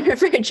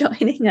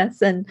joining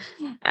us. And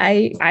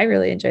I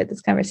really enjoyed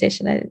this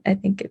conversation. I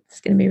think it's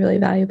going to be really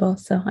valuable.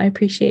 So I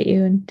appreciate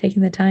you and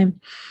taking the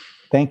time.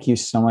 Thank you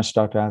so much,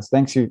 Dr. Alex.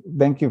 Thank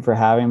you for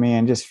having me,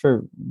 and just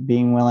for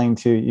being willing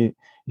to,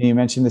 you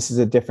mentioned this is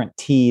a different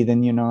tea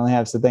than you normally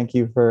have. So thank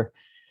you for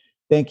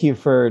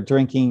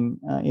drinking,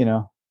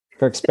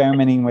 for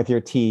experimenting with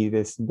your tea,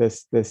 this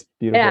beautiful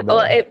day.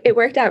 Well, it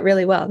worked out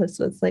really well. This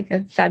was like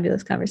a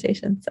fabulous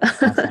conversation. So.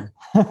 Awesome.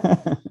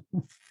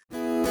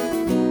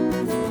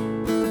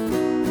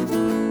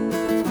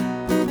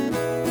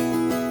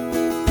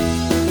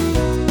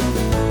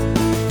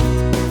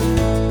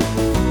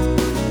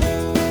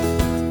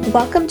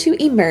 Welcome to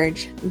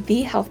Emerge,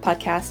 the health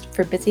podcast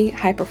for busy,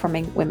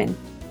 high-performing women.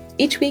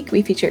 Each week,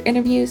 we feature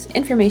interviews,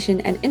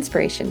 information, and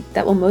inspiration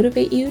that will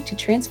motivate you to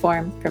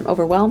transform from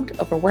overwhelmed,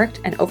 overworked,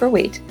 and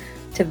overweight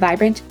to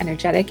vibrant,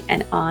 energetic,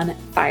 and on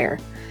fire.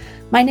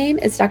 My name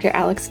is Dr.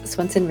 Alex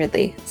Swenson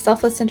Ridley,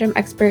 selfless syndrome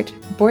expert,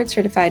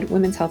 board-certified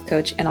women's health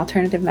coach, and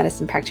alternative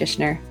medicine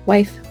practitioner,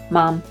 wife,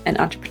 mom, and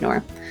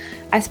entrepreneur.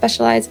 I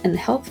specialize in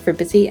health for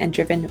busy and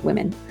driven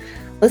women.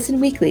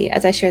 Listen weekly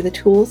as I share the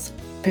tools,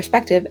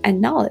 perspective,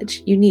 and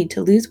knowledge you need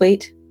to lose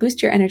weight,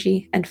 boost your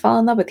energy, and fall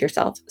in love with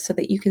yourself so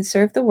that you can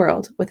serve the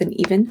world with an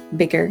even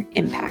bigger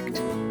impact.